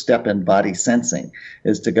the first step in body sensing,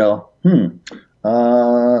 is to go,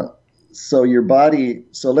 so your body,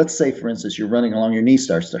 so let's say, for instance, you're running along, your knee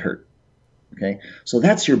starts to hurt. Okay, so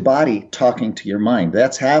that's your body talking to your mind.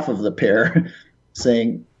 That's half of the pair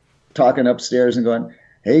talking upstairs and going,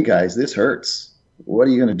 hey guys, this hurts. What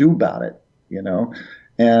are you going to do about it?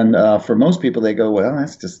 And for most people, they go, well,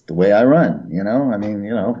 that's just the way I run.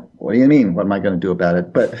 What do you mean? What am I going to do about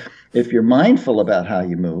it? But if you're mindful about how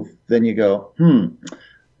you move, then you go,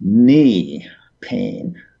 knee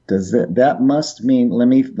pain. That must mean, let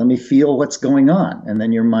me feel what's going on. And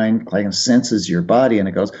then your mind kind of senses your body and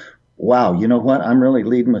it goes, wow, you know what? I'm really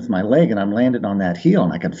leading with my leg and I'm landing on that heel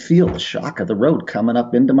and I can feel the shock of the road coming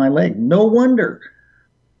up into my leg. No wonder,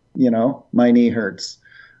 my knee hurts.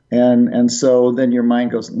 And so then your mind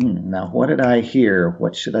goes, now what did I hear?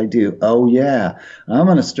 What should I do? Oh yeah, I'm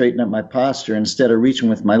going to straighten up my posture. Instead of reaching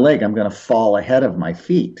with my leg, I'm going to fall ahead of my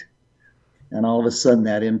feet. And all of a sudden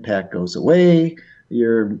that impact goes away.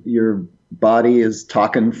 Your body is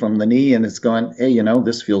talking from the knee and it's going, hey,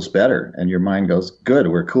 this feels better. And your mind goes, good,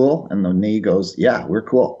 we're cool. And the knee goes, yeah, we're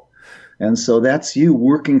cool. And so that's you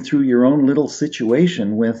working through your own little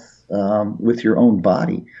situation with your own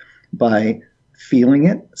body by feeling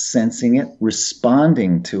it, sensing it,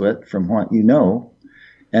 responding to it from what you know,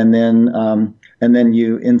 and then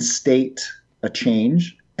you instate a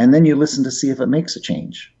change, and then you listen to see if it makes a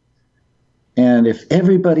change. And if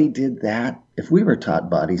everybody did that, if we were taught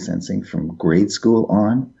body sensing from grade school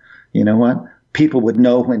on, you know what? People would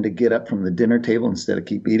know when to get up from the dinner table instead of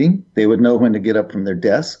keep eating. They would know when to get up from their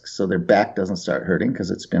desk so their back doesn't start hurting because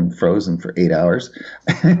it's been frozen for 8 hours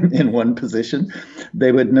in one position.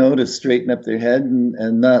 They would know to straighten up their head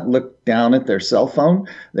and not look down at their cell phone.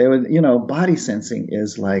 They would, body sensing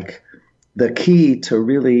is like the key to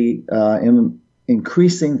really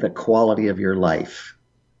increasing the quality of your life.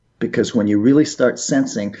 Because when you really start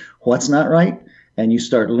sensing what's not right and you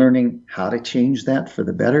start learning how to change that for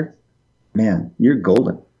the better, man, you're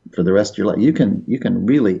golden for the rest of your life. You can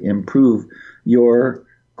really improve your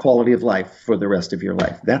quality of life for the rest of your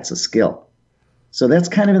life. That's a skill. So that's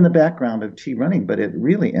kind of in the background of Chi Running, but it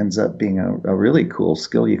really ends up being a really cool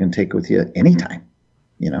skill you can take with you anytime,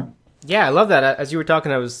 Yeah, I love that. As you were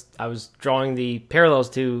talking, I was drawing the parallels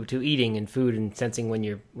to eating and food and sensing when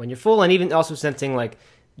you're full, and even also sensing like,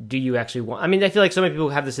 do you actually want? I mean, I feel like so many people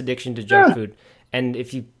have this addiction to junk food, and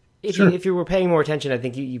if you if you were paying more attention, I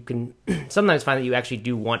think you can sometimes find that you actually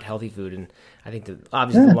do want healthy food, and I think that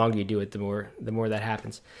obviously the longer you do it, the more that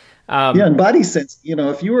happens. And body sense,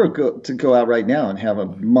 if you were to go out right now and have a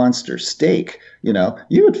monster steak, you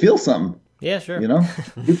would feel something. Yeah, sure.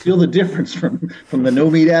 You feel the difference from the no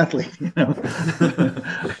meat athlete.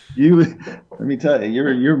 Let me tell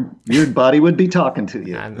you, your body would be talking to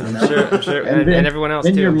you. I'm sure, and everyone else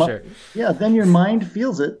too. I'm sure. Yeah, then your mind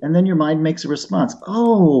feels it, and then your mind makes a response.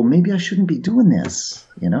 Oh, maybe I shouldn't be doing this.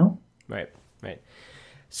 Right.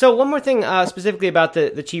 So one more thing specifically about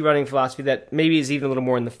the Chi running philosophy that maybe is even a little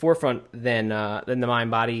more in the forefront than the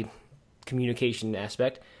mind-body communication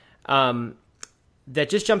aspect. That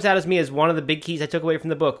just jumps out as me as one of the big keys I took away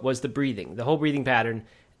from the book was the breathing, the whole breathing pattern.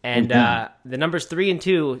 And the numbers 3 and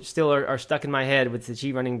 2 still are stuck in my head with the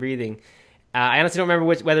Chi running breathing. I honestly don't remember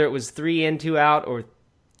whether it was 3 in, 2 out, or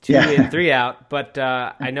 2 in, 3 out. But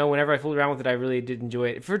I know whenever I fooled around with it, I really did enjoy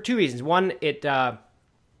it for 2 reasons. One, it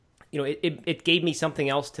gave me something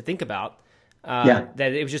else to think about. That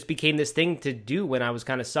it just became this thing to do when I was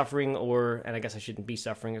kind of suffering, and I guess I shouldn't be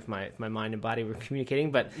suffering if my mind and body were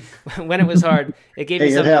communicating, but when it was hard, it gave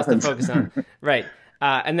me something else to focus on. Right.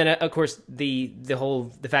 And then of course the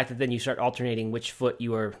fact that then you start alternating which foot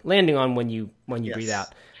you are landing on when you breathe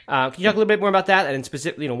out. Can you talk a little bit more about that, and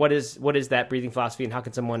specifically, what is that breathing philosophy, and how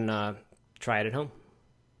can someone try it at home?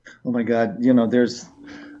 Oh my God. There's,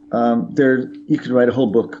 you could write a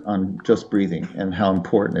whole book on just breathing and how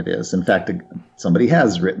important it is. In fact, somebody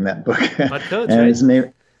has written that book. Codes, and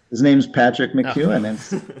right? his name's Patrick McEwen, and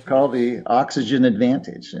it's called The Oxygen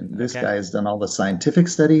Advantage. And this guy has done all the scientific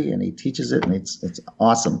study, and he teaches it, and it's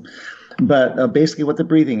awesome. But basically what the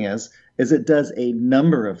breathing is it does a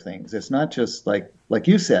number of things. It's not just like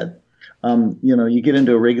you said, you get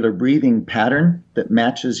into a regular breathing pattern that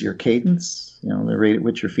matches your cadence, the rate at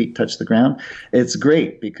which your feet touch the ground. It's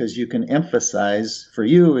great because you can emphasize, for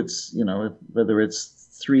you, it's, whether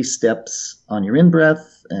it's 3 steps on your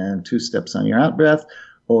in-breath and 2 steps on your out-breath,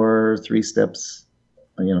 or 3 steps,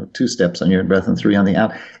 2 steps on your in-breath and 3 on the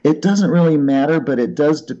out. It doesn't really matter, but it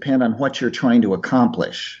does depend on what you're trying to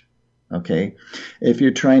accomplish. Okay? If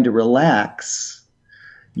you're trying to relax,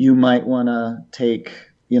 you might want to take,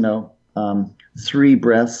 3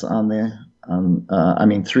 breaths on the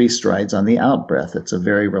 3 strides on the out breath. It's a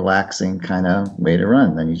very relaxing kind of way to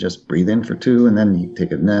run. Then you just breathe in for 2, and then you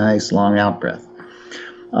take a nice long out breath.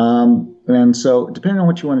 And so depending on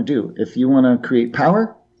what you want to do, if you want to create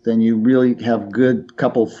power, then you really have good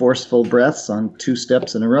couple forceful breaths on 2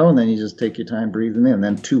 steps in a row, and then you just take your time breathing in,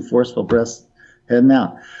 then 2 forceful breaths heading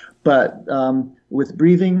out. But with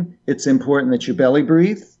breathing, it's important that you belly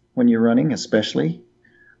breathe when you're running, especially.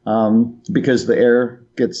 Because the air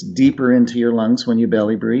gets deeper into your lungs when you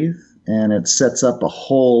belly breathe, and it sets up a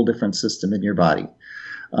whole different system in your body.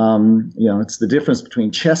 It's the difference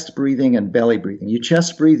between chest breathing and belly breathing. You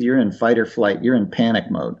chest breathe, you're in fight or flight, you're in panic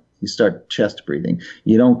mode. You start chest breathing.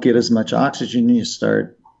 You don't get as much oxygen. You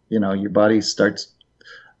start, your body starts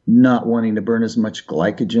not wanting to burn as much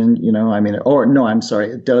glycogen,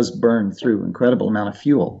 it does burn through incredible amount of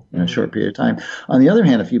fuel in a short period of time. On the other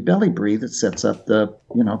hand, if you belly breathe, it sets up the,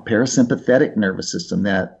 parasympathetic nervous system,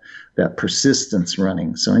 that persistence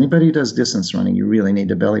running. So anybody who does distance running, you really need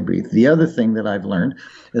to belly breathe. The other thing that I've learned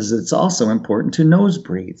is that it's also important to nose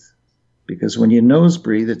breathe, because when you nose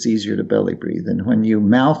breathe, it's easier to belly breathe. And when you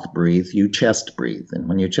mouth breathe, you chest breathe. And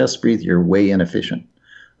when you chest breathe, you're way inefficient.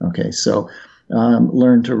 Okay, so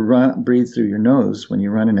learn to breathe through your nose when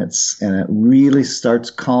you're running, and it really starts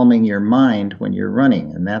calming your mind when you're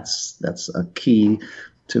running, and that's a key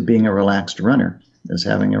to being a relaxed runner, is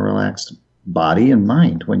having a relaxed body and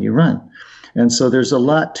mind when you run. And so there's a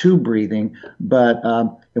lot to breathing, but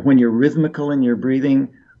when you're rhythmical in your breathing,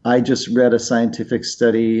 I just read a scientific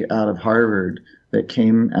study out of Harvard that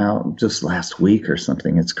came out just last week or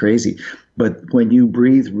something. It's crazy. But when you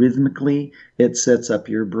breathe rhythmically, it sets up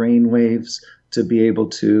your brain waves to be able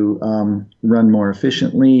to run more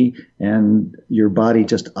efficiently, and your body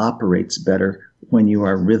just operates better when you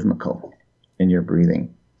are rhythmical in your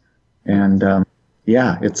breathing. And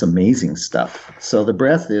it's amazing stuff. So the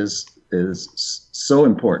breath is so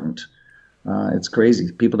important. It's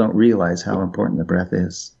crazy. People don't realize how important the breath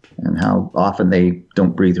is, and how often they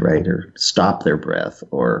don't breathe right, or stop their breath,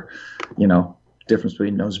 or, difference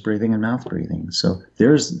between nose breathing and mouth breathing. So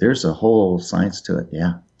there's a whole science to it.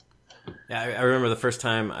 Yeah. Yeah, I remember the first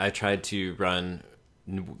time I tried to run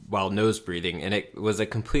while nose breathing, and it was a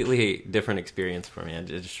completely different experience for me.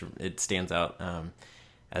 It stands out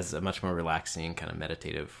as a much more relaxing, kind of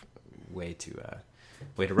meditative way to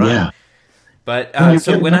run. Yeah. But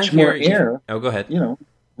so when I hear air, go ahead.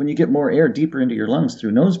 when you get more air deeper into your lungs through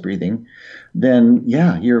nose breathing, then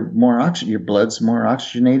yeah, you're more your blood's more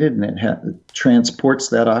oxygenated, and it transports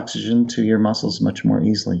that oxygen to your muscles much more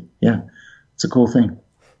easily. Yeah, it's a cool thing.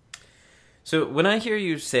 So when I hear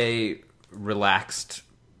you say relaxed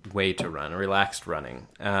way to run, or relaxed running,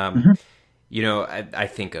 you know, I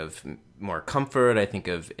think of more comfort, I think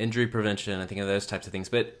of injury prevention, I think of those types of things,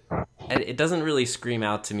 but it doesn't really scream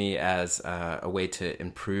out to me as a way to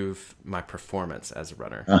improve my performance as a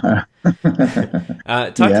runner.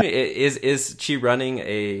 Talk to me, is Chi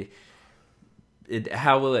running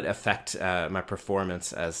how will it affect my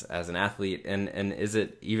performance as an athlete, and is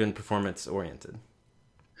it even performance oriented?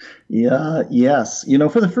 Yeah, yes. You know,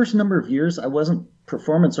 for the first number of years, I wasn't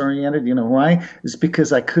performance oriented. You know why? It's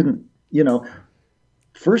because I couldn't, you know,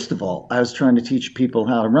 first of all, I was trying to teach people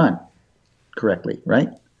how to run correctly, right?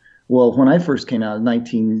 Well, when I first came out in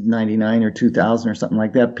 1999 or 2000 or something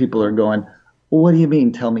like that, people are going, well, what do you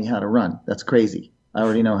mean, tell me how to run? That's crazy. I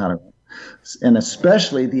already know how to run. And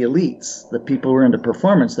especially the elites, the people who are into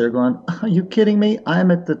performance, they're going, are you kidding me? I'm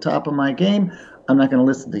at the top of my game. I'm not going to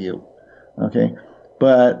listen to you. Okay.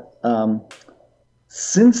 But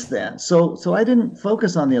since then, so I didn't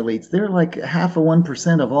focus on the elites. They're like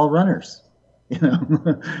 0.5% of all runners, you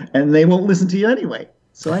know, and they won't listen to you anyway.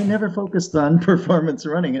 So I never focused on performance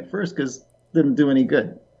running at first because it didn't do any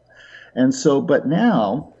good. And so, but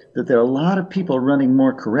now that there are a lot of people running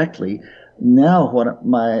more correctly, now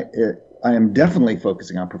I am definitely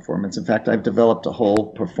focusing on performance. In fact, I've developed a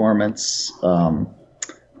whole performance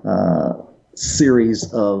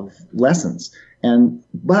series of lessons.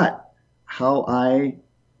 But how I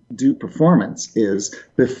do performance is,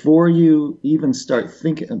 before you even start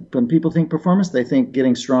thinking, when people think performance, they think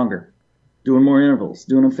getting stronger, doing more intervals,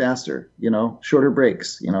 doing them faster, you know, shorter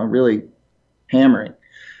breaks, you know, really hammering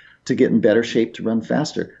to get in better shape to run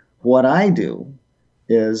faster. What I do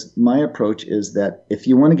is, my approach is that if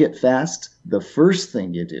you want to get fast, the first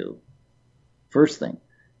thing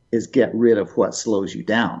is get rid of what slows you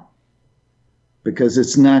down. Because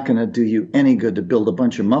it's not going to do you any good to build a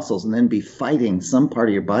bunch of muscles and then be fighting some part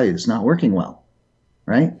of your body that's not working well,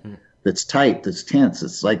 right? That's tight, that's tense.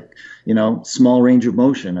 It's like, you know, small range of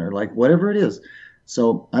motion, or like whatever it is.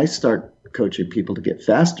 So I start coaching people to get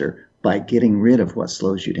faster by getting rid of what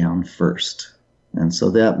slows you down first. And so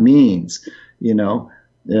that means, you know,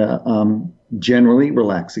 generally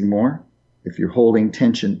relaxing more. If you're holding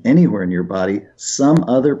tension anywhere in your body, some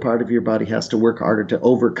other part of your body has to work harder to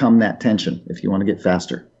overcome that tension if you want to get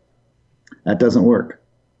faster. That doesn't work.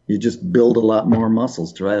 You just build a lot more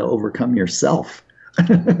muscles to try to overcome yourself.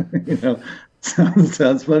 You know,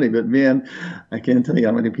 sounds funny, but man, I can't tell you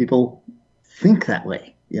how many people think that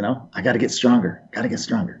way. You know, I got to get stronger,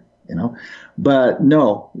 you know. But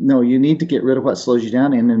no, you need to get rid of what slows you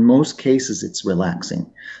down. And in most cases, it's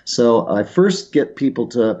relaxing. So I first get people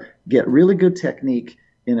to get really good technique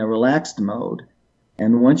in a relaxed mode.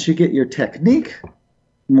 And once you get your technique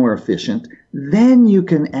more efficient, then you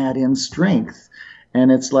can add in strength.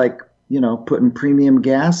 And it's like, you know, putting premium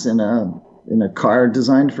gas in a car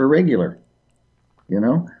designed for regular. You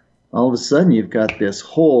know, all of a sudden you've got this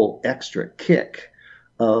whole extra kick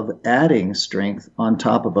of adding strength on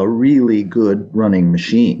top of a really good running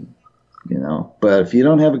machine, you know. But if you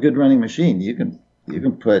don't have a good running machine, you can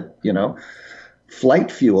put, you know,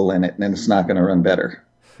 flight fuel in it, and it's not going to run better,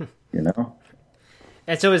 you know.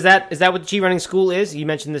 And so is that what Chi Running School is? You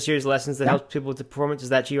mentioned the series of lessons that helps people with the performance. Is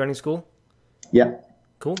that Chi Running School? Yeah.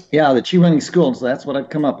 Cool. Yeah, the Chi Running School. So that's what I've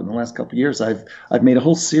come up in the last couple of years. I've made a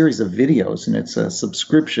whole series of videos, and it's a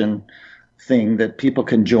subscription thing that people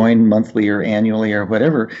can join monthly or annually or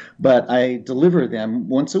whatever. But I deliver them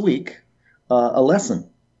once a week, a lesson.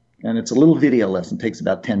 And it's a little video lesson. It takes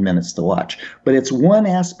about 10 minutes to watch. But it's one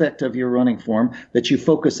aspect of your running form that you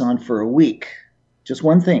focus on for a week. Just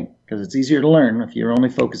one thing, because it's easier to learn if you're only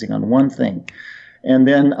focusing on one thing. And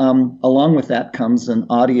then along with that comes an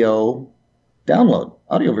audio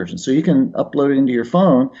version. So you can upload it into your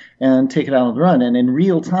phone and take it out on the run. And in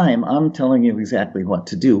real time, I'm telling you exactly what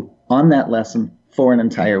to do on that lesson for an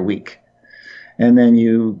entire week. And then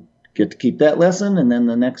you get to keep that lesson, and then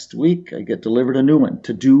the next week I get delivered a new one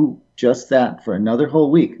to do just that for another whole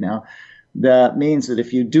week. Now, that means that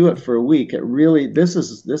if you do it for a week, it really, this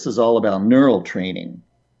is all about neural training.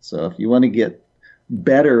 So if you want to get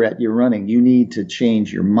better at your running, you need to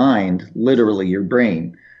change your mind, literally your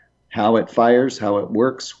brain, how it fires, how it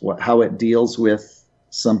works, how it deals with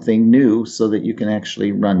something new, so that you can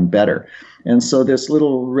actually run better. And so this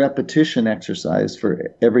little repetition exercise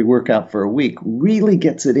for every workout for a week really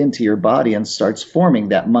gets it into your body and starts forming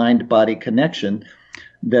that mind-body connection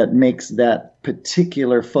that makes that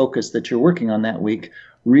particular focus that you're working on that week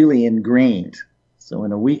really ingrained. So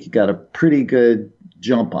in a week, you got a pretty good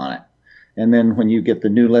jump on it. And then when you get the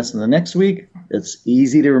new lesson the next week, it's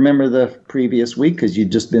easy to remember the previous week because you've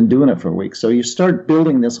just been doing it for a week. So you start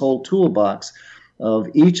building this whole toolbox of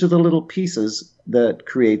each of the little pieces that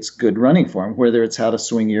creates good running form, whether it's how to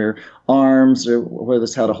swing your arms or whether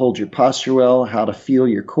it's how to hold your posture well, how to feel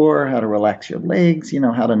your core, how to relax your legs,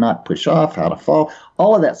 how to not push off, how to fall,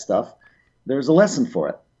 all of that stuff. There's a lesson for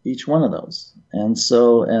it, each one of those.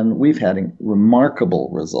 And we've had remarkable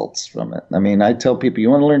results from it. I mean, I tell people, you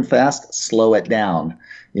want to learn fast, slow it down,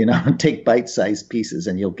 take bite-sized pieces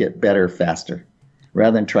and you'll get better faster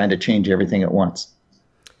rather than trying to change everything at once.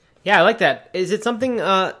 Yeah, I like that. Is it something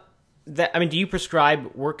do you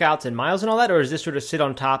prescribe workouts and miles and all that, or does this sort of sit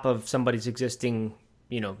on top of somebody's existing,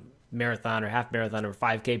 marathon or half marathon or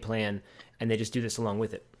 5K plan, and they just do this along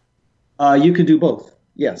with it? You can do both.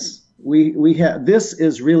 Yes, we have. This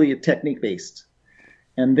is really a technique based,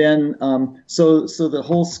 and then so the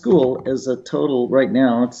whole school is a total right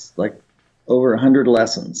now. It's like over 100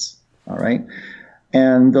 lessons. All right,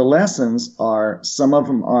 and the lessons some of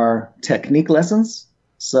them are technique lessons.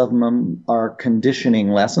 Some of them are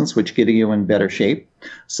conditioning lessons, which get you in better shape.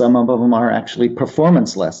 Some of them are actually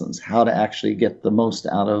performance lessons, how to actually get the most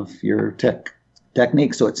out of your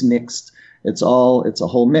technique. So it's mixed. It's a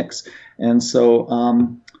whole mix. And so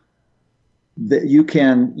that you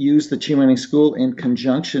can use the Chi Running School in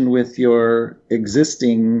conjunction with your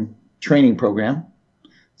existing training program.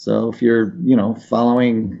 So if you're,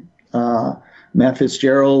 following Matt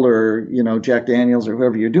Fitzgerald or, Jack Daniels or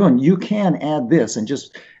whoever you're doing, you can add this and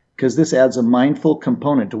just because this adds a mindful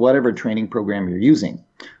component to whatever training program you're using.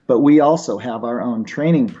 But we also have our own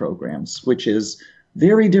training programs, which is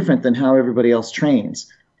very different than how everybody else trains.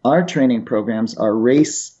 Our training programs are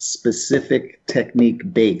race-specific,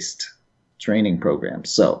 technique-based training programs.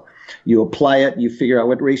 So you apply it, you figure out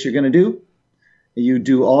what race you're going to do, you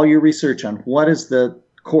do all your research on what is the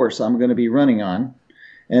course I'm going to be running on,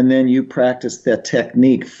 and then you practice that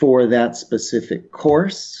technique for that specific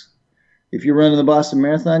course. If you're running the Boston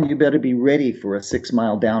Marathon, you better be ready for a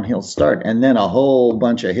 6-mile downhill start and then a whole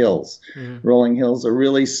bunch of hills. Mm-hmm. Rolling hills, a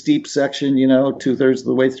really steep section, 2/3 of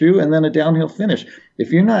the way through, and then a downhill finish.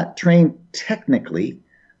 If you're not trained technically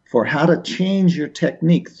for how to change your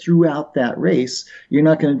technique throughout that race, you're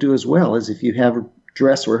not going to do as well as if you have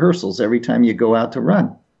dress rehearsals every time you go out to run.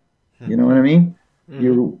 Mm-hmm. You know what I mean? Mm-hmm.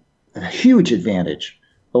 You're a huge advantage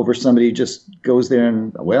over somebody who just goes there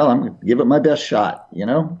and, I'm going to give it my best shot,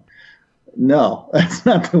 No, that's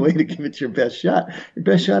not the way to give it your best shot. Your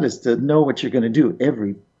best shot is to know what you're going to do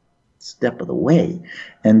every step of the way.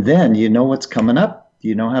 And then you know what's coming up.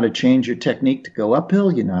 You know how to change your technique to go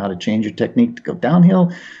uphill. You know how to change your technique to go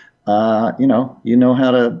downhill. You know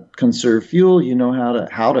how to conserve fuel. You know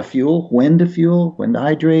how to fuel, when to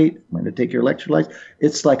hydrate, when to take your electrolytes.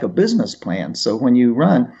 It's like a business plan. So when you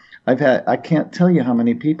run, I can't tell you how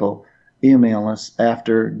many people email us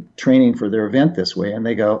after training for their event this way, and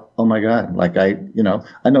they go, "Oh my God!" Like I not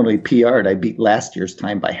only PR'd, I beat last year's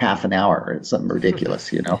time by half an hour. It's something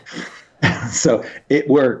ridiculous, So it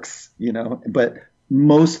works, But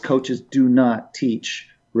most coaches do not teach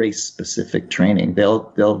race-specific training.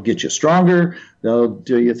 They'll get you stronger. They'll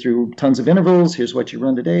do you through tons of intervals. Here's what you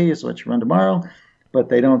run today. Here's what you run tomorrow. But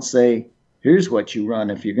they don't say, here's what you run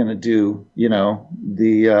if you're going to do,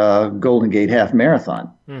 the Golden Gate Half Marathon.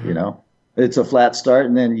 Mm-hmm. It's a flat start,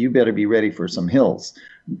 and then you better be ready for some hills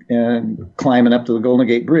and climbing up to the Golden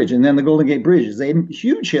Gate Bridge. And then the Golden Gate Bridge is a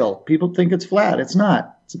huge hill. People think it's flat. It's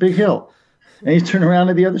not. It's a big hill. And you turn around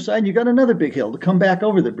to the other side, and you got another big hill to come back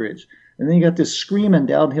over the bridge. And then you got this screaming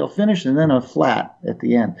downhill finish and then a flat at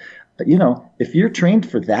the end. If you're trained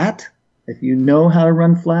for that, if you know how to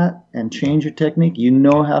run flat and change your technique, you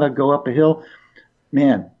know how to go up a hill,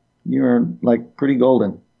 man, you're like pretty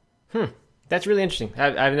golden. That's really interesting.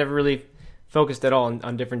 I've never really focused at all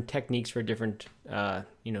on different techniques for different,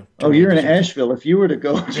 you're in Asheville. If you were to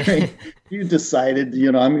go train, you decided,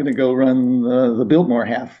 I'm going to go run the Biltmore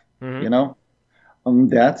half,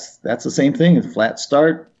 that's the same thing. A flat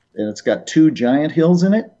start, and it's got 2 giant hills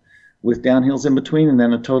in it with downhills in between, and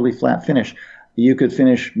then a totally flat finish. You could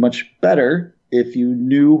finish much better if you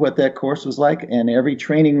knew what that course was like, and every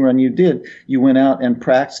training run you did, you went out and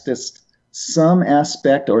practiced some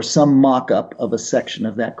aspect or some mock-up of a section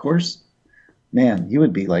of that course. Man, you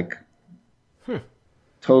would be like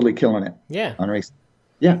totally killing it. Yeah. On race.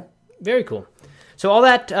 Yeah. Very cool. So all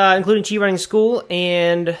that, including Chi Running School,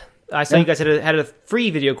 and I saw you guys had a free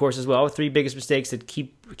video course as well, 3 biggest mistakes that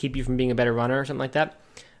keep you from being a better runner or something like that.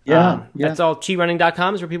 Yeah. That's all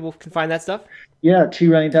chirunning.com is where people can find that stuff. Yeah,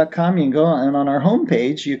 chirunning.com. You can go and on our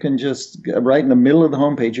homepage, you can just right in the middle of the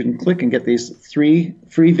homepage, you can click and get these 3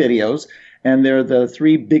 free videos, and they're the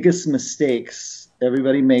 3 biggest mistakes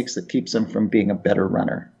everybody makes that keeps them from being a better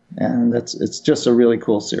runner. And it's just a really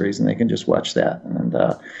cool series, and they can just watch that and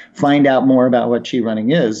find out more about what chi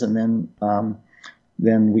running is, and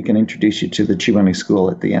then we can introduce you to the chi running school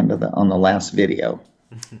at the end of on the last video.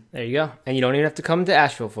 There you go, and you don't even have to come to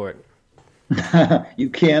Asheville for it. You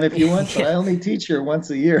can if you want, but I only teach here once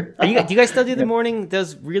a year. Do you guys still do the morning,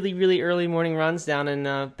 those really, really early morning runs down in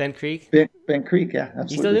Bent Creek? Bent Creek, yeah,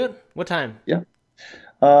 absolutely. You still do it? What time? Yeah,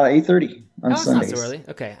 8:30 on it's Sundays. Not so early.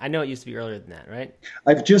 Okay, I know it used to be earlier than that, right?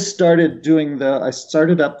 I've just started I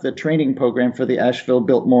started up the training program for the Asheville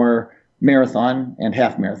Biltmore Marathon and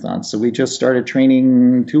half marathon. So we just started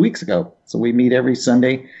training 2 weeks ago. So we meet every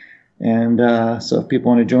Sunday, and so if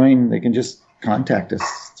people want to join, they can just contact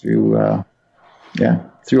us through our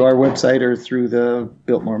website or through the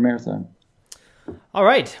Biltmore Marathon. All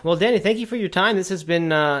right. Well, Danny, thank you for your time. This has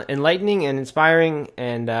been enlightening and inspiring,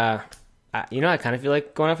 and I kind of feel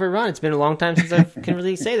like going out for a run. It's been a long time since I can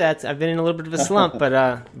really say that. I've been in a little bit of a slump,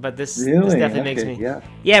 but this definitely makes me.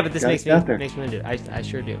 Yeah, but this makes me want to do it. I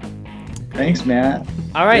sure do. Thanks, Matt.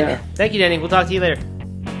 All right. Yeah. Thank you, Danny. We'll talk to you later.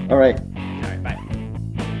 All right. All right. Bye.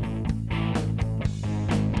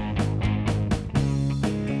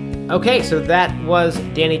 Okay, so that was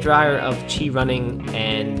Danny Dreyer of Chi Running,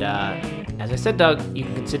 and as I said, Doug, you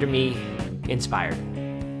can consider me inspired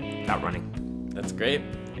about running. That's great.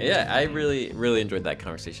 Yeah, I really, really enjoyed that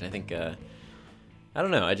conversation. I think, I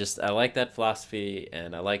don't know, I like that philosophy,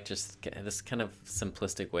 and I like just this kind of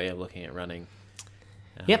simplistic way of looking at running.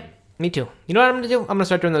 Yep, me too. You know what I'm going to do? I'm going to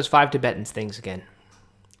start doing those 5 Tibetans things again.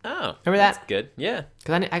 Oh, remember that's that? Good, yeah.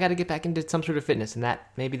 Because I got to get back into some sort of fitness, and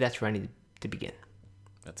maybe that's where I need to begin.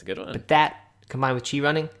 That's a good one. But that, combined with chi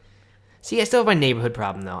running, see, I still have my neighborhood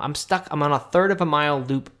problem, though. I'm on a third of a mile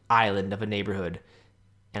loop island of a neighborhood,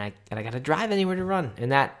 and I got to drive anywhere to run,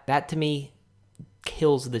 and that to me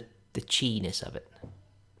kills the chi-ness of it.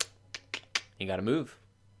 You got to move.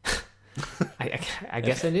 I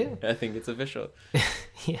guess I do. I think it's official.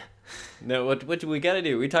 Yeah. No, what we got to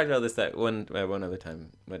do? We talked about this that one other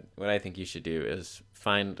time. What I think you should do is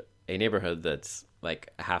find a neighborhood that's like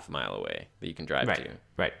a half mile away that you can drive to.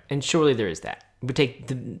 Right. And surely there is that. It would take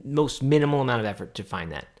the most minimal amount of effort to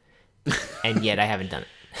find that. And yet I haven't done it.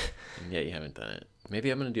 And yet you haven't done it.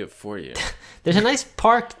 Maybe I'm going to do it for you. There's a nice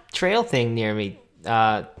park trail thing near me,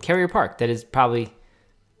 Carrier Park, that is probably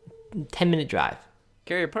 10-minute drive.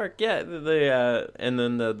 Carrier Park, yeah. And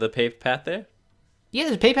then the paved path there? Yeah,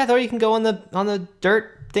 there's a paved path, or you can go on the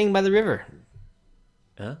dirt thing by the river.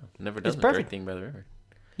 Oh, never done the dirt thing by the river.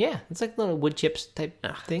 Yeah, it's like a little wood chips type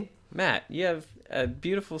thing. Matt, you have a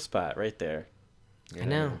beautiful spot right there. I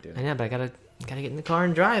know, but I gotta get in the car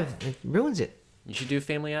and drive. It ruins it. You should do a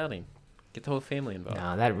family outing. Get the whole family involved.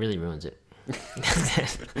 No, that really ruins it.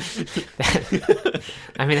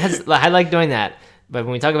 I mean, I like doing that, but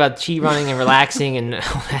when we talk about chi running and relaxing and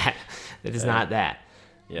all that, it is not that.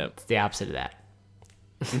 Yep, it's the opposite of that.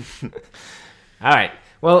 All right.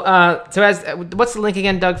 Well, so what's the link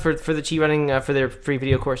again, Doug, for the chi running for their free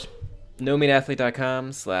video course?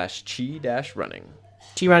 NoMeatAthlete.com/chi-running.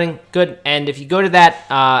 Chi running, good. And if you go to that,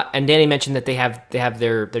 and Danny mentioned that they have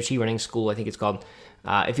their chi running school, I think it's called.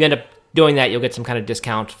 If you end up doing that, you'll get some kind of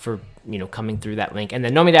discount for coming through that link. And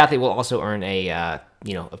then No Meat Athlete will also earn a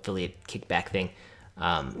affiliate kickback thing.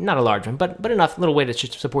 Not a large one, but enough, little way to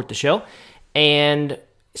support the show. And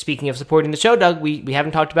speaking of supporting the show, Doug, we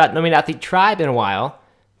haven't talked about No Meat Athlete Tribe in a while.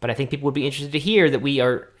 But I think people would be interested to hear that we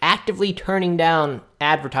are actively turning down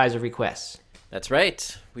advertiser requests. That's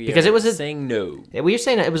right. Because it was saying no. We were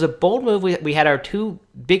saying it was a bold move. We had our 2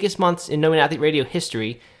 biggest months in No Meat Athlete radio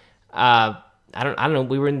history. I don't know.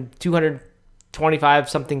 We were in 225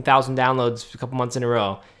 something thousand downloads a couple months in a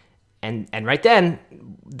row, and right then,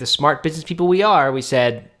 the smart business people we are, we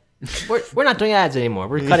said we're not doing ads anymore.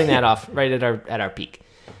 We're cutting that off right at our peak.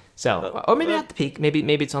 So, or maybe not the peak.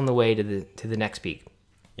 Maybe it's on the way to the next peak.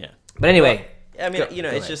 Yeah. But anyway, I mean,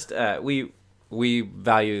 it's just we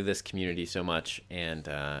value this community so much, and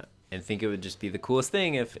think it would just be the coolest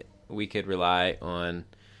thing if we could rely on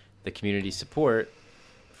the community support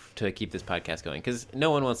to keep this podcast going. Because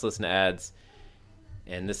no one wants to listen to ads,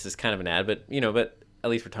 and this is kind of an ad, but at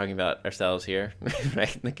least we're talking about ourselves here,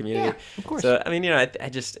 right, in the community. Yeah, of course. So I mean, I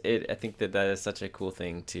think that is such a cool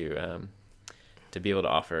thing to be able to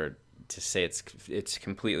offer. To say it's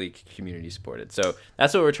completely community supported. So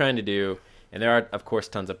that's what we're trying to do. And there are, of course,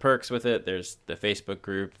 tons of perks with it. There's the Facebook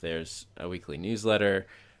group. There's a weekly newsletter.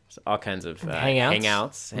 There's all kinds of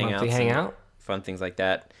hangouts, monthly hangout, fun things like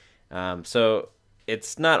that. So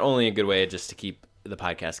it's not only a good way just to keep the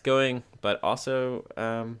podcast going, but also,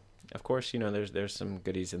 of course, there's some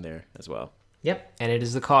goodies in there as well. Yep, and it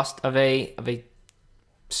is the cost of a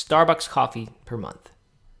Starbucks coffee per month.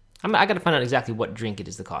 I got to find out exactly what drink it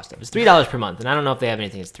is the cost of. It's $3 per month, and I don't know if they have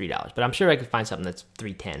anything that's $3, but I'm sure I could find something that's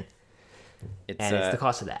 $3.10. And it's the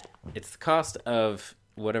cost of that. It's the cost of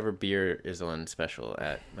whatever beer is on special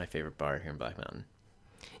at my favorite bar here in Black Mountain.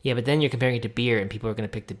 Yeah, but then you're comparing it to beer, and people are going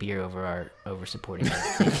to pick the beer over supporting it.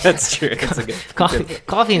 That's true. That's a good,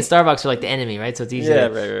 coffee and Starbucks are like the enemy, right? So it's easy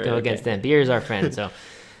to go against them. Beer is our friend, so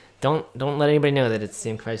don't let anybody know that it's the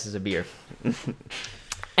same price as a beer.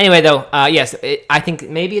 Anyway, though, yes, I think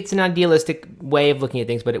maybe it's an idealistic way of looking at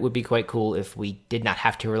things, but it would be quite cool if we did not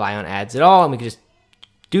have to rely on ads at all, and we could just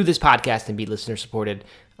do this podcast and be listener-supported,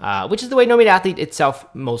 which is the way No Meat Athlete itself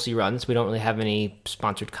mostly runs. We don't really have any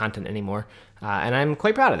sponsored content anymore, and I'm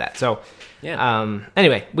quite proud of that. So,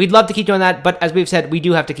 anyway, we'd love to keep doing that, but as we've said, we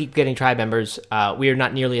do have to keep getting tribe members. We are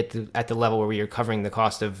not nearly at the level where we are covering the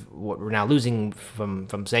cost of what we're now losing from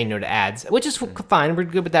saying no to ads, which is fine. We're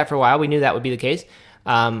good with that for a while. We knew that would be the case.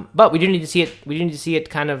 But we do need to see it. We do need to see it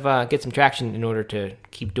kind of get some traction in order to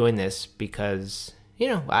keep doing this because,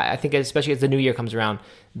 I think especially as the new year comes around,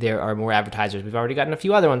 there are more advertisers. We've already gotten a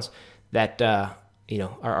few other ones that,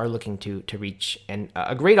 are looking to reach and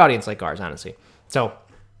a great audience like ours, honestly. So,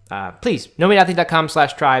 please,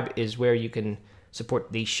 nomeatathlete.com/tribe is where you can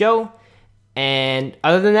support the show. And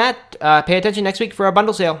other than that, pay attention next week for our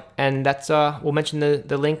bundle sale. And that's, we'll mention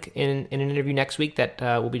the link in an interview next week that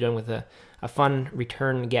we'll be doing with a fun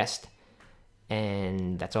return guest.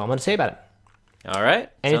 And that's all I'm going to say about it. All right.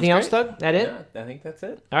 Anything else, Doug? That it? Yeah, I think that's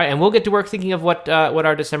it. All right, and we'll get to work thinking of what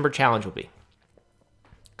our December challenge will be.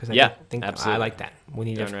 Because I think absolutely. I like that. We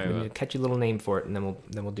need a catchy little name for it, and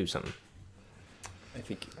then we'll do something. I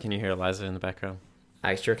think. Can you hear Eliza in the background?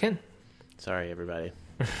 I sure can. Sorry, everybody.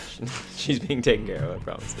 She's being taken care of. I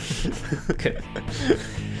promise. Good.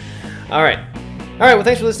 All right. Well,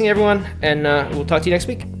 thanks for listening, everyone, and we'll talk to you next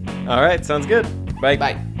week. All right. Sounds good. Bye.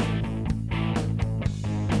 Bye.